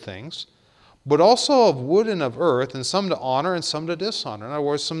 there's good things, but also of wood and of earth, and some to honor and some to dishonor. In other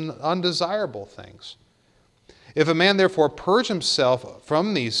words, some undesirable things. If a man therefore purge himself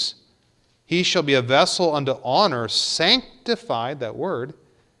from these, he shall be a vessel unto honor, sanctified, that word,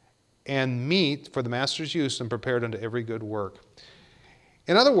 and meet for the master's use, and prepared unto every good work.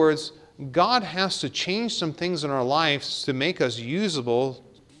 In other words, God has to change some things in our lives to make us usable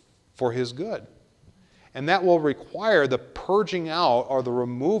for His good. And that will require the purging out or the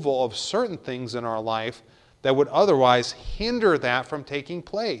removal of certain things in our life that would otherwise hinder that from taking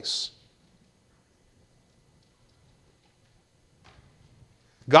place.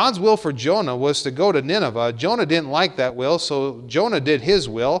 God's will for Jonah was to go to Nineveh. Jonah didn't like that will, so Jonah did his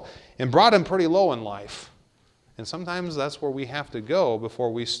will and brought him pretty low in life. And sometimes that's where we have to go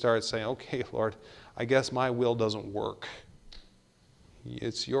before we start saying, okay, Lord, I guess my will doesn't work.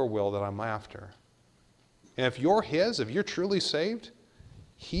 It's your will that I'm after. And if you're His, if you're truly saved,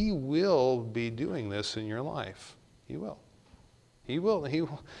 He will be doing this in your life. He will. He will.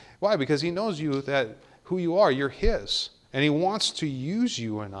 Why? Because He knows who you are. You're His. And He wants to use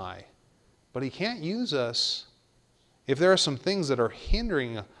you and I. But He can't use us if there are some things that are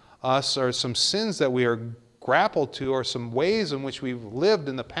hindering us, or some sins that we are grappled to, or some ways in which we've lived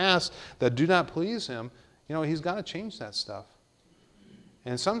in the past that do not please Him. He's got to change that stuff.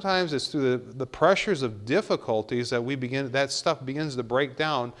 And sometimes it's through the pressures of difficulties that stuff begins to break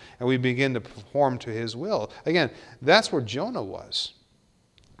down, and we begin to perform to His will. Again, that's where Jonah was.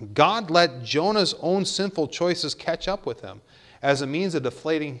 God let Jonah's own sinful choices catch up with him as a means of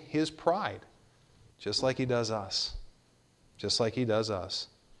deflating his pride, just like He does us. Just like He does us.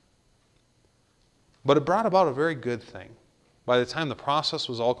 But it brought about a very good thing. By the time the process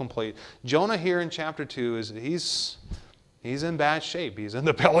was all complete, Jonah here in chapter 2, he's in bad shape. He's in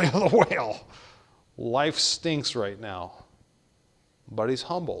the belly of the whale. Life stinks right now. But he's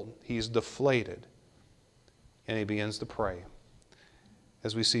humbled. He's deflated. And he begins to pray.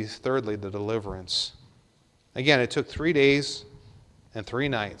 As we see, thirdly, the deliverance. Again, it took 3 days and 3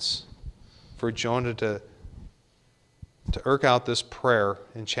 nights for Jonah to irk out this prayer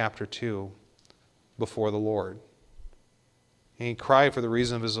in chapter 2 before the Lord. And he cried for the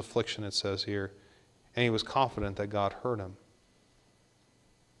reason of his affliction, it says here. And he was confident that God heard him.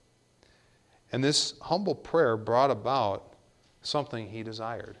 And this humble prayer brought about something he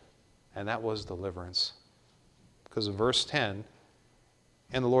desired. And that was deliverance. Because of verse 10,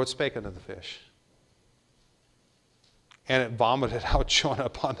 and the Lord spake unto the fish, and it vomited out Jonah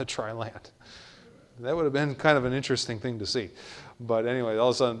upon the dry land. That would have been kind of an interesting thing to see. But anyway, all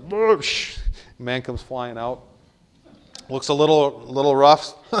of a sudden, whoosh, man comes flying out. Looks a little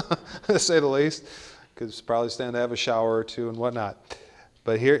rough, to say the least. Could probably stand to have a shower or two and whatnot.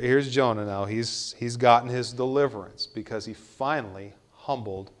 But here's Jonah now. He's gotten his deliverance because he finally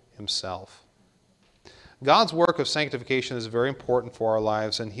humbled himself. God's work of sanctification is very important for our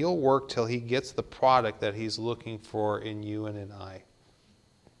lives, and he'll work till he gets the product that he's looking for in you and in I.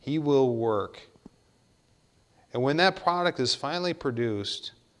 He will work. And when that product is finally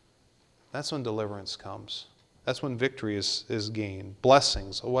produced, that's when deliverance comes. That's when victory is gained,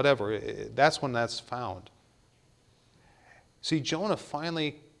 blessings, or whatever. That's when that's found. See, Jonah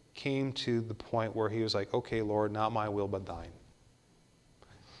finally came to the point where he was like, okay, Lord, not my will but thine.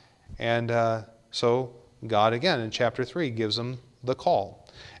 And so God, again, in chapter 3, gives him the call.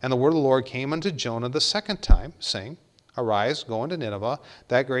 And the word of the Lord came unto Jonah the second time, saying, Arise, go unto Nineveh,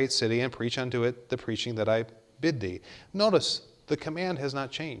 that great city, and preach unto it the preaching that I bid thee. Notice, the command has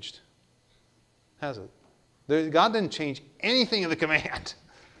not changed, has it? God didn't change anything in the command.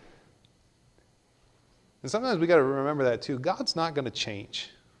 And sometimes we got to remember that too. God's not going to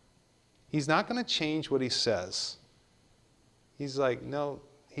change. He's not going to change what he says. He's like, no,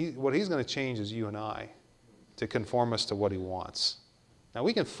 what he's going to change is you and I to conform us to what he wants. Now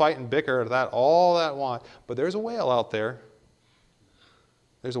we can fight and bicker at that all that want, but there's a whale out there.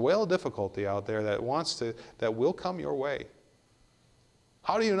 There's a whale of difficulty out there that will come your way.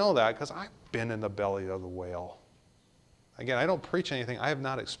 How do you know that? Because I've been in the belly of the whale. Again, I don't preach anything I have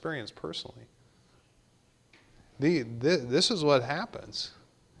not experienced personally. This is what happens.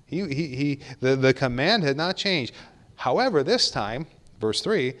 The command had not changed. However, this time, verse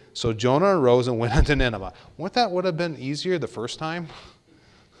 3, so Jonah arose and went unto Nineveh. Wouldn't that would have been easier the first time?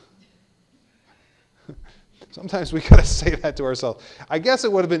 Sometimes we got to say that to ourselves. I guess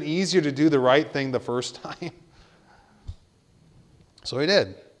it would have been easier to do the right thing the first time. So he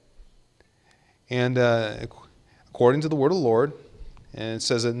did. And according to the word of the Lord, and it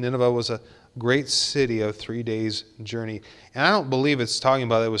says that Nineveh was a great city of 3 days' journey. And I don't believe it's talking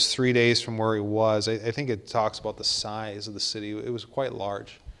about it was 3 days from where he was. I think it talks about the size of the city. It was quite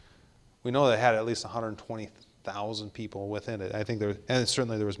large. We know that it had at least 120,000 people within it. I think and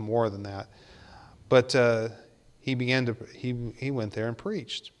certainly there was more than that. But he went there and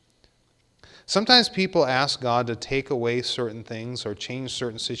preached. Sometimes people ask God to take away certain things or change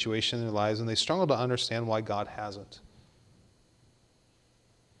certain situations in their lives, and they struggle to understand why God hasn't.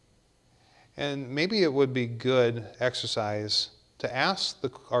 And maybe it would be good exercise to ask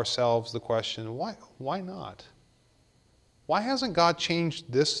ourselves the question, why not? Why hasn't God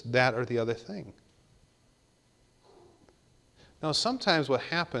changed this, that, or the other thing? Now, sometimes what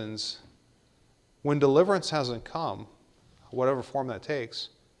happens when deliverance hasn't come, whatever form that takes,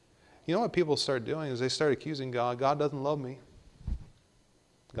 you know what people start doing is they start accusing God. God doesn't love me.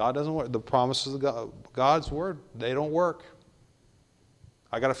 God doesn't work. The promises of God's word, they don't work.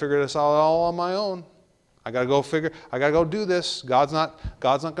 I got to figure this out all on my own. I got to go do this. God's not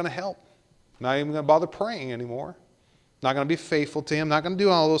going to help. I'm not even going to bother praying anymore. Not going to be faithful to him. Not going to do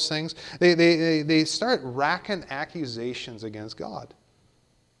all those things. They start racking accusations against God.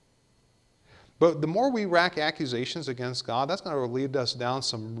 But the more we rack accusations against God, that's going to lead us down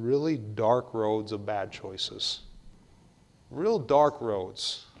some really dark roads of bad choices. Real dark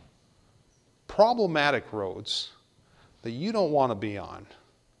roads. Problematic roads that you don't want to be on.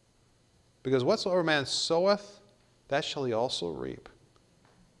 Because whatsoever man soweth, that shall he also reap.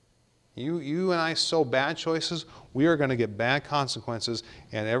 You and I sow bad choices, we are going to get bad consequences.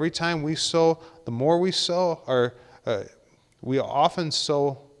 And every time we sow, the more we sow, we often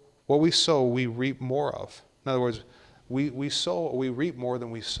sow. What we sow, we reap more of. In other words, we reap more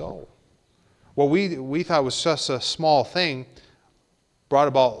than we sow. What we thought was just a small thing brought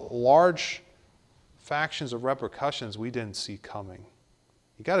about large factions of repercussions we didn't see coming.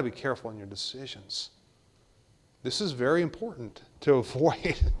 You got to be careful in your decisions. This is very important to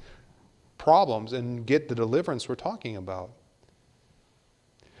avoid problems and get the deliverance we're talking about.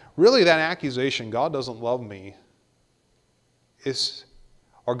 Really, that accusation, God doesn't love me,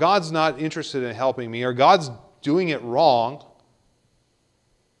 or God's not interested in helping me, or God's doing it wrong.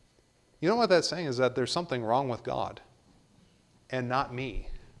 You know what that's saying is that there's something wrong with God and not me.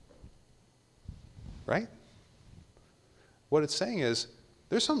 Right? What it's saying is,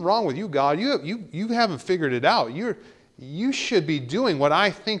 there's something wrong with you, God. You haven't figured it out. You should be doing what I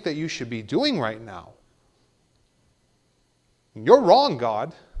think that you should be doing right now. You're wrong,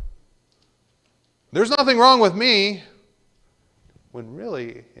 God. There's nothing wrong with me. When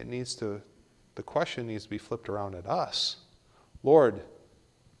really the question needs to be flipped around at us. Lord,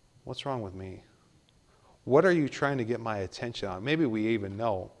 what's wrong with me? What are you trying to get my attention on? Maybe we even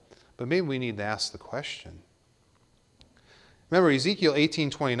know, but maybe we need to ask the question. Remember, Ezekiel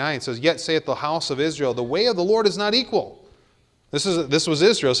 18:29 says, "Yet saith the house of Israel, the way of the Lord is not equal." This was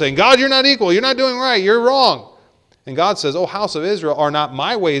Israel saying, God, you're not equal. You're not doing right. You're wrong. And God says, "O house of Israel, are not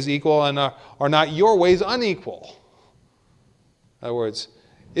my ways equal, and are not your ways unequal?" In other words,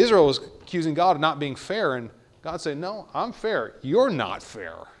 Israel was accusing God of not being fair, and God said, "No, I'm fair. You're not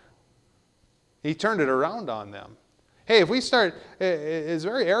fair." He turned it around on them. Hey, if we start, it's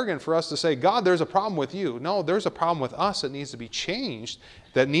very arrogant for us to say, God, there's a problem with you. No, there's a problem with us that needs to be changed,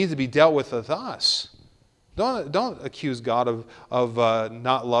 that needs to be dealt with us. Don't accuse God of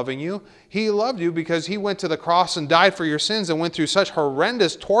not loving you. He loved you because he went to the cross and died for your sins and went through such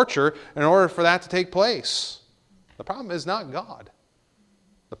horrendous torture in order for that to take place. The problem is not God.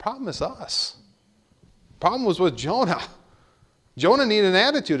 The problem is us. The problem was with Jonah. Jonah needed an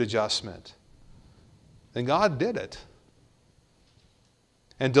attitude adjustment. And God did it.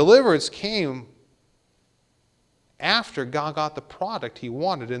 And deliverance came after God got the product he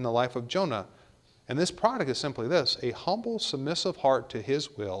wanted in the life of Jonah. And this product is simply this: a humble, submissive heart to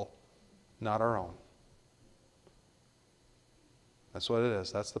his will, not our own. That's what it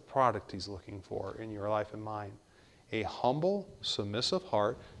is. That's the product he's looking for in your life and mine. A humble, submissive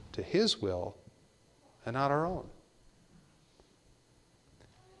heart to his will and not our own.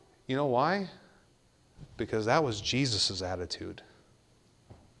 You know why? Because that was Jesus' attitude.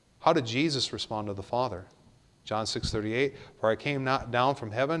 How did Jesus respond to the Father? John 6:38, "For I came not down from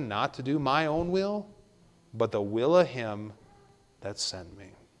heaven not to do my own will, but the will of him that sent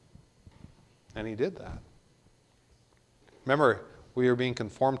me." And he did that. Remember, we are being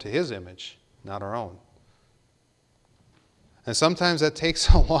conformed to his image, not our own. And sometimes that takes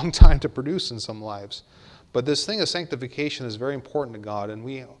a long time to produce in some lives. But this thing of sanctification is very important to God, and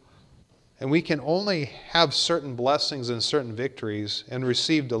we can only have certain blessings and certain victories and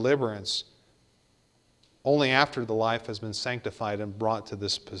receive deliverance only after the life has been sanctified and brought to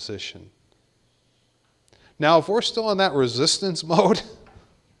this position. Now, if we're still in that resistance mode,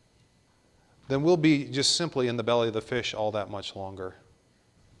 then we'll be just simply in the belly of the fish all that much longer.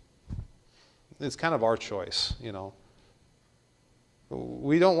 It's kind of our choice, you know.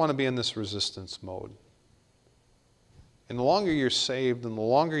 We don't want to be in this resistance mode. And the longer you're saved and the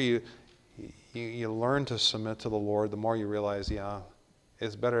longer you learn to submit to the Lord, the more you realize, yeah,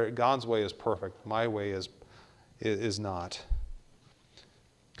 it's better. God's way is perfect. My way is not.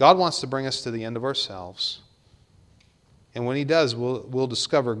 God wants to bring us to the end of ourselves. And when he does, we'll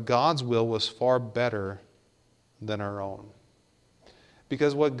discover God's will was far better than our own.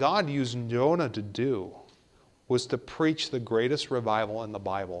 Because what God used Jonah to do was to preach the greatest revival in the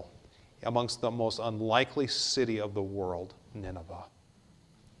Bible amongst the most unlikely city of the world, Nineveh.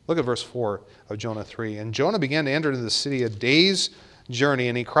 Look at verse 4 of Jonah 3. "And Jonah began to enter into the city a day's journey,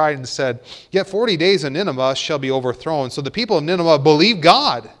 and he cried and said, Yet 40 days and Nineveh shall be overthrown. So the people of Nineveh believed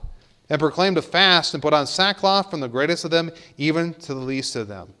God and proclaimed a fast and put on sackcloth from the greatest of them even to the least of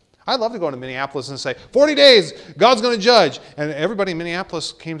them." I'd love to go to Minneapolis and say, 40 days, God's going to judge. And everybody in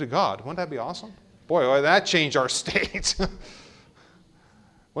Minneapolis came to God. Wouldn't that be awesome? Boy, that changed our state.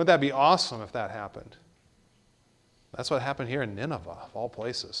 Wouldn't that be awesome if that happened? That's what happened here in Nineveh, of all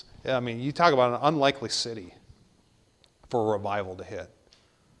places. Yeah, I mean, you talk about an unlikely city for a revival to hit.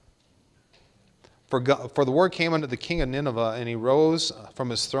 For the word came unto the king of Nineveh, and he rose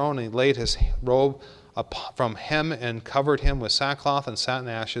from his throne, and he laid his robe from him and covered him with sackcloth and satin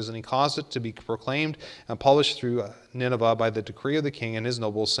ashes, and he caused it to be proclaimed and published through Nineveh by the decree of the king and his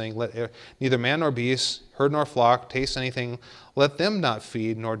nobles, saying, Let neither man nor beast, herd nor flock, taste anything. Let them not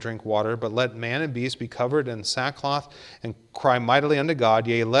feed nor drink water, but let man and beast be covered in sackcloth and cry mightily unto God.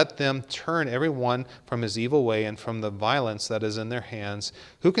 Yea, let them turn every one from his evil way and from the violence that is in their hands.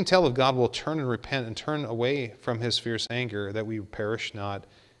 Who can tell if God will turn and repent and turn away from his fierce anger, that we perish not?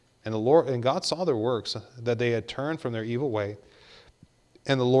 And God saw their works, that they had turned from their evil way.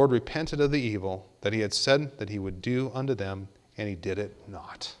 And the Lord repented of the evil that he had said that he would do unto them, and he did it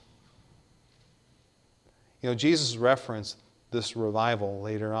not. You know, Jesus referenced this revival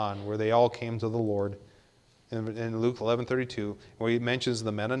later on, where they all came to the Lord. In Luke 11:32, where he mentions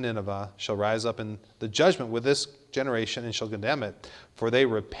the men of Nineveh shall rise up in the judgment with this generation and shall condemn it. For they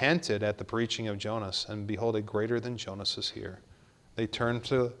repented at the preaching of Jonas, and behold, a greater than Jonas is here. They turned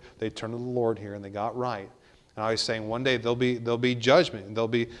to the Lord here, and they got right. And I was saying one day there'll be judgment. There'll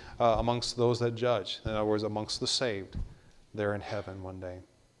be amongst those that judge. In other words, amongst the saved. They're in heaven one day.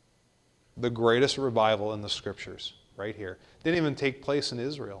 The greatest revival in the Scriptures, right here. Didn't even take place in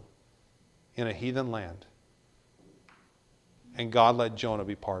Israel, in a heathen land. And God let Jonah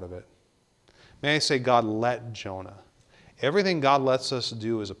be part of it. May I say God let Jonah. Everything God lets us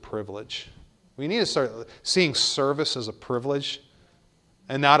do is a privilege. We need to start seeing service as a privilege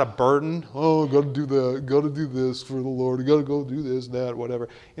and not a burden. Oh, got to do that, got to do this for the Lord, got to go do this, that, whatever.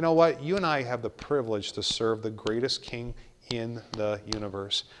 You know what? You and I have the privilege to serve the greatest King in the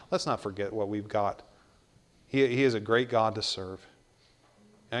universe. Let's not forget what we've got. He is a great God to serve.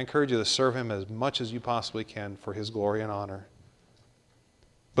 I encourage you to serve Him as much as you possibly can for His glory and honor.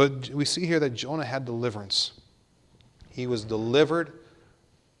 But we see here that Jonah had deliverance. He was delivered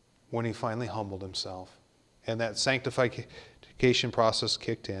when he finally humbled himself. And that sanctification process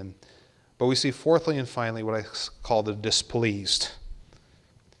kicked in. But we see fourthly and finally what I call the displeased.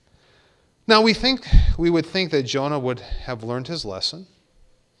 Now we would think that Jonah would have learned his lesson.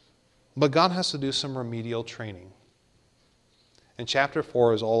 But God has to do some remedial training. And chapter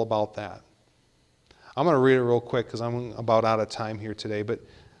 4 is all about that. I'm going to read it real quick because I'm about out of time here today. But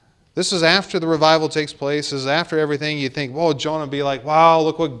this is after the revival takes place. This is after everything. You think, well, Jonah would be like, wow,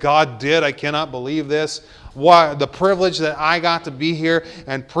 look what God did. I cannot believe this. Why, the privilege that I got to be here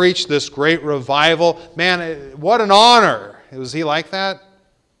and preach this great revival. Man, what an honor. Was he like that?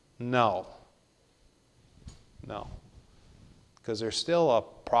 No. No. Because there's still a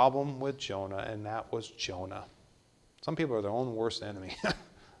problem with Jonah, and that was Jonah. Some people are their own worst enemy.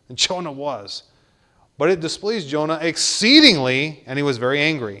 And Jonah was. But it displeased Jonah exceedingly, and he was very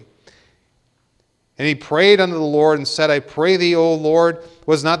angry. And he prayed unto the Lord and said, I pray thee, O Lord,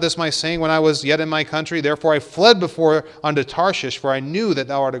 was not this my saying when I was yet in my country? Therefore I fled before unto Tarshish, for I knew that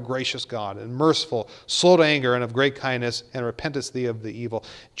thou art a gracious God, and merciful, slow to anger, and of great kindness, and repentest thee of the evil.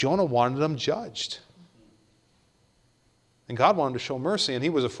 Jonah wanted them judged. And God wanted to show mercy, and he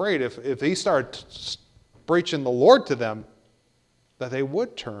was afraid if he started preaching the Lord to them, that they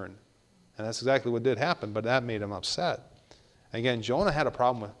would turn. And that's exactly what did happen, but that made him upset. Again, Jonah had a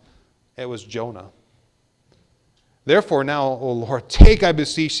problem with it. Was Jonah. Therefore now, O Lord, take, I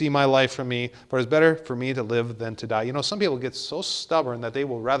beseech thee, my life from me, for it is better for me to live than to die. You know, some people get so stubborn that they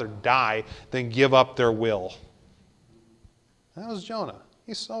will rather die than give up their will. That was Jonah.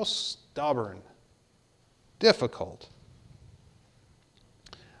 He's so stubborn. Difficult.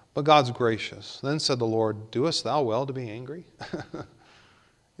 But God's gracious. Then said the Lord, doest thou well to be angry?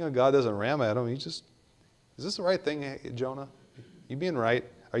 You know, God doesn't ram at him. He just, is this the right thing, Jonah? You being right?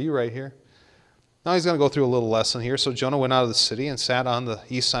 Are you right here? Now he's going to go through a little lesson here. So Jonah went out of the city and sat on the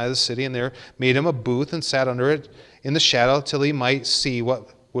east side of the city, and there made him a booth and sat under it in the shadow till he might see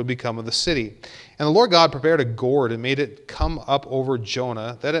what would become of the city. And the Lord God prepared a gourd and made it come up over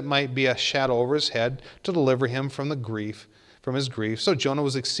Jonah, that it might be a shadow over his head to deliver him from his grief. So Jonah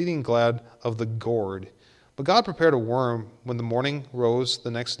was exceeding glad of the gourd. But God prepared a worm when the morning rose the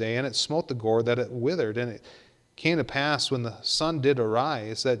next day, and it smote the gourd that it withered. And it came to pass when the sun did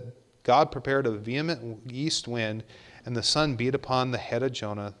arise that God prepared a vehement east wind, and the sun beat upon the head of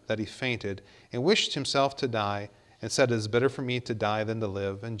Jonah, that he fainted, and wished himself to die, and said, it is better for me to die than to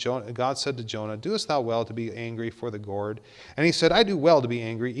live. And God said to Jonah, doest thou well to be angry for the gourd? And he said, I do well to be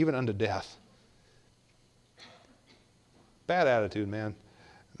angry, even unto death. Bad attitude, man.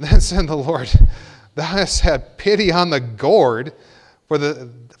 Then said the Lord, thou hast had pity on the gourd, for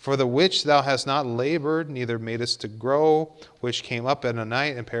the which thou hast not labored, neither madest to grow, which came up in a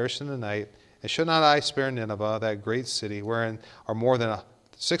night and perished in the night. And should not I spare Nineveh, that great city, wherein are more than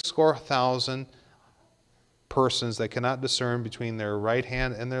 60,000 persons that cannot discern between their right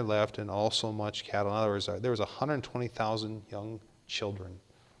hand and their left, and also much cattle? In other words, there was 120,000 young children.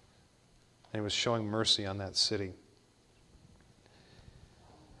 And he was showing mercy on that city.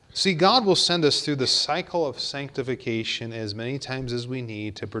 See, God will send us through the cycle of sanctification as many times as we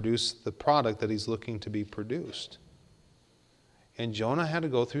need to produce the product that he's looking to be produced. And Jonah had to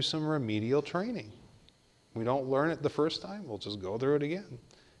go through some remedial training. We don't learn it the first time. We'll just go through it again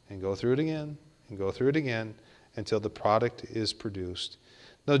and go through it again and go through it again until the product is produced.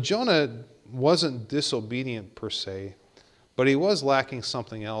 Now, Jonah wasn't disobedient per se, but he was lacking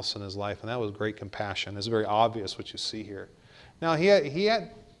something else in his life, and that was great compassion. It's very obvious what you see here. Now, he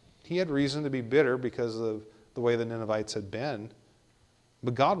had reason to be bitter because of the way the Ninevites had been,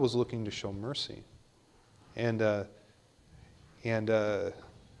 but God was looking to show mercy. And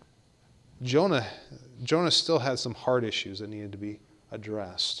Jonah still had some heart issues that needed to be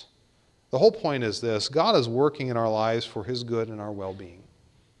addressed. The whole point is this: God is working in our lives for his good and our well-being.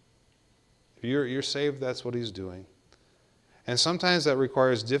 If you're saved, that's what he's doing. And sometimes that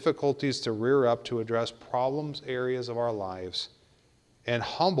requires difficulties to rear up to address problems, areas of our lives, and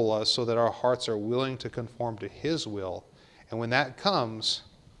humble us so that our hearts are willing to conform to his will. And when that comes,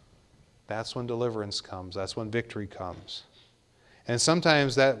 that's when deliverance comes. That's when victory comes. And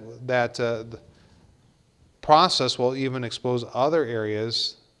sometimes that process will even expose other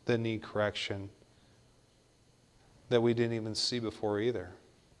areas that need correction that we didn't even see before either.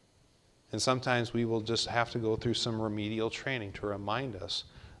 And sometimes we will just have to go through some remedial training to remind us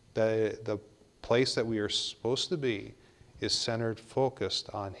that the place that we are supposed to be is centered, focused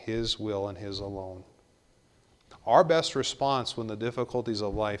on His will and His alone. Our best response when the difficulties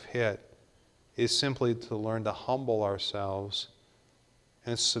of life hit is simply to learn to humble ourselves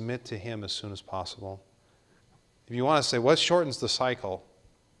and submit to Him as soon as possible. If you want to say, what shortens the cycle?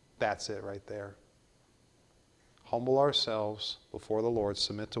 That's it right there. Humble ourselves before the Lord,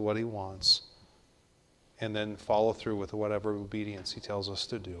 submit to what He wants, and then follow through with whatever obedience He tells us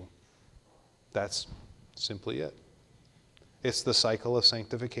to do. That's simply it. It's the cycle of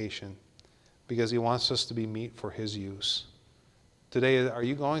sanctification, because He wants us to be meat for His use. Today, are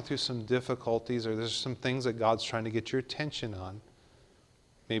you going through some difficulties, or there's some things that God's trying to get your attention on?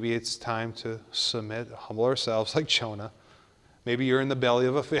 Maybe it's time to submit, humble ourselves like Jonah. Maybe you're in the belly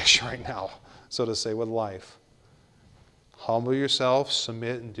of a fish right now, so to say, with life. Humble yourself,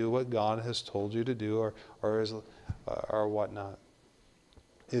 submit, and do what God has told you to do, or whatnot.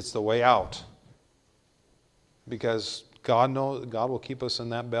 It's the way out. Because God will keep us in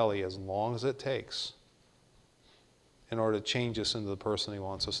that belly as long as it takes in order to change us into the person He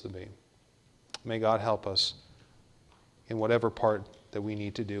wants us to be. May God help us in whatever part that we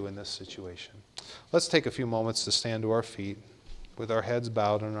need to do in this situation. Let's take a few moments to stand to our feet with our heads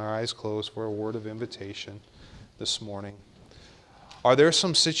bowed and our eyes closed for a word of invitation this morning. Are there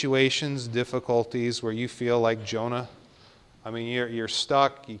some situations, difficulties where you feel like Jonah? I mean, you're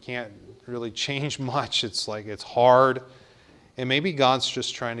stuck. You can't really change much. It's like it's hard. And maybe God's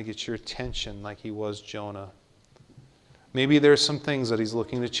just trying to get your attention like He was Jonah. Maybe there's some things that He's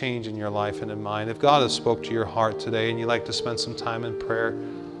looking to change in your life and in mine. If God has spoke to your heart today and you'd like to spend some time in prayer,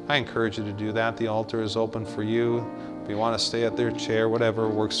 I encourage you to do that. The altar is open for you. If you want to stay at their chair, whatever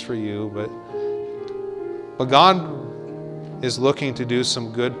works for you. But God is looking to do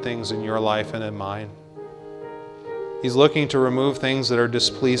some good things in your life and in mine. He's looking to remove things that are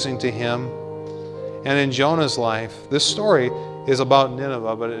displeasing to Him. And in Jonah's life, this story is about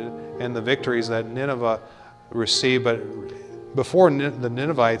Nineveh and the victories that Nineveh received. But before the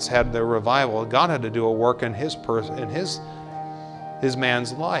Ninevites had their revival, God had to do a work in his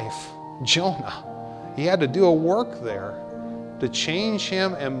man's life, Jonah. He had to do a work there to change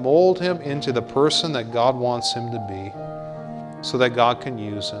him and mold him into the person that God wants him to be, so that God can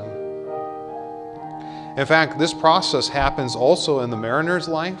use him. In fact, this process happens also in the mariner's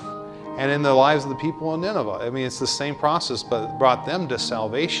life and in the lives of the people in Nineveh. I mean, it's the same process, but it brought them to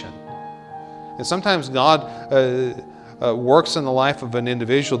salvation. And sometimes God works in the life of an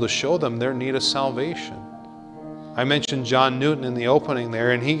individual to show them their need of salvation. I mentioned John Newton in the opening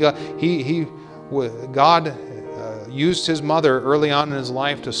there, and God used his mother early on in his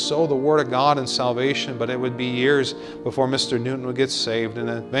life to sow the Word of God and salvation, but it would be years before Mr. Newton would get saved, and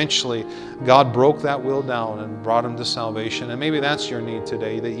eventually God broke that will down and brought him to salvation. And maybe that's your need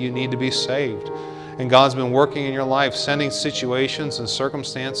today, that you need to be saved. And God's been working in your life, sending situations and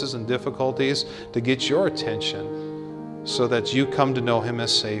circumstances and difficulties to get your attention so that you come to know Him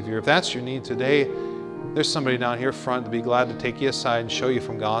as Savior. If that's your need today, there's somebody down here front to be glad to take you aside and show you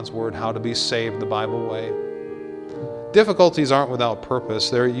from God's Word how to be saved the Bible way. Difficulties aren't without purpose.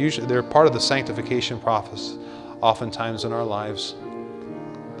 They're part of the sanctification process oftentimes in our lives.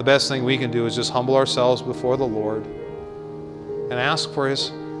 The best thing we can do is just humble ourselves before the Lord and ask for His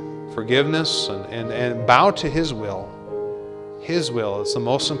forgiveness and bow to His will. His will is the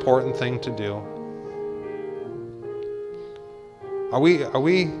most important thing to do. Are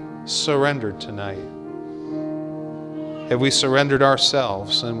we surrendered tonight? Have we surrendered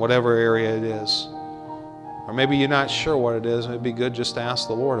ourselves in whatever area it is? Or maybe you're not sure what it is. It'd be good just to ask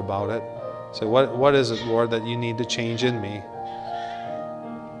the Lord about it. Say, what is it, Lord, that you need to change in me?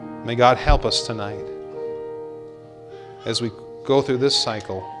 May God help us tonight as we go through this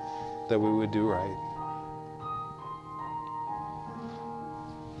cycle that we would do right.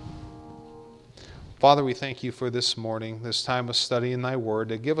 Father, we thank You for this morning, this time of study in Thy Word,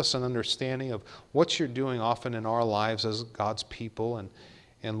 to give us an understanding of what You're doing often in our lives as God's people.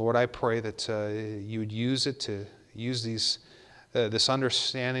 And Lord, I pray that You would use this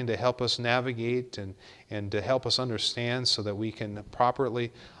understanding to help us navigate and to help us understand so that we can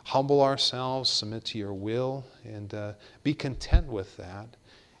properly humble ourselves, submit to Your will, and be content with that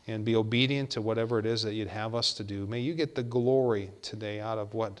and be obedient to whatever it is that You'd have us to do. May You get the glory today out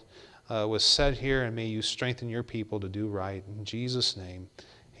of what was said here, and may You strengthen Your people to do right. In Jesus' name,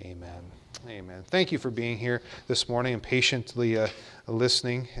 Amen. Amen. Thank you for being here this morning and patiently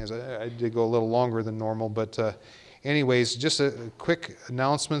listening, as I did go a little longer than normal. But anyways, just a quick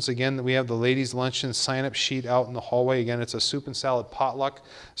announcements. Again, that we have the ladies' luncheon sign-up sheet out in the hallway. Again, it's a soup and salad potluck.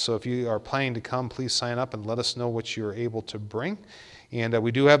 So if you are planning to come, please sign up and let us know what you're able to bring. And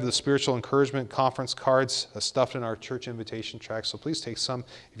we do have the Spiritual Encouragement Conference cards stuffed in our church invitation track, so please take some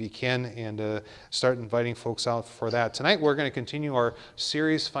if you can and start inviting folks out for that. Tonight we're going to continue our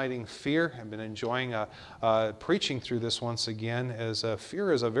series, Fighting Fear. I've been enjoying preaching through this once again, as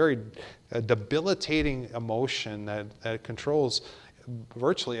fear is a very debilitating emotion that controls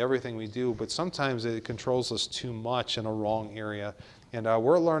virtually everything we do, but sometimes it controls us too much in a wrong area. And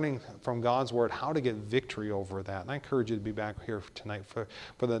we're learning from God's Word how to get victory over that. And I encourage you to be back here tonight for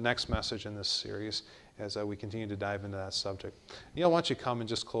the next message in this series as we continue to dive into that subject. Neil, why don't you come and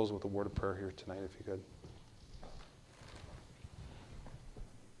just close with a word of prayer here tonight, if you could.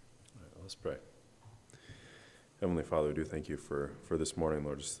 All right, let's pray. Heavenly Father, we do thank you for this morning,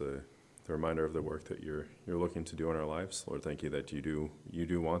 Lord, just the reminder of the work that you're looking to do in our lives. Lord, thank you that you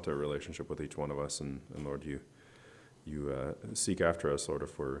do want a relationship with each one of us, and Lord, you seek after us, Lord,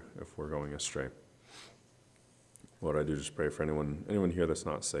 if we're going astray. Lord, I do just pray for anyone here that's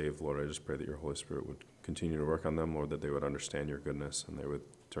not saved. Lord, I just pray that your Holy Spirit would continue to work on them, Lord, that they would understand your goodness and they would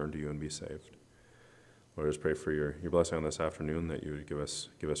turn to you and be saved. Lord, I just pray for your blessing on this afternoon, that you would give us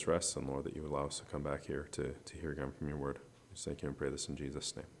rest, and Lord, that you would allow us to come back here to hear again from your word. Just thank you and pray this in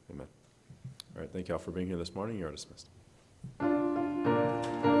Jesus' name. Amen. All right, thank you all for being here this morning. You are dismissed.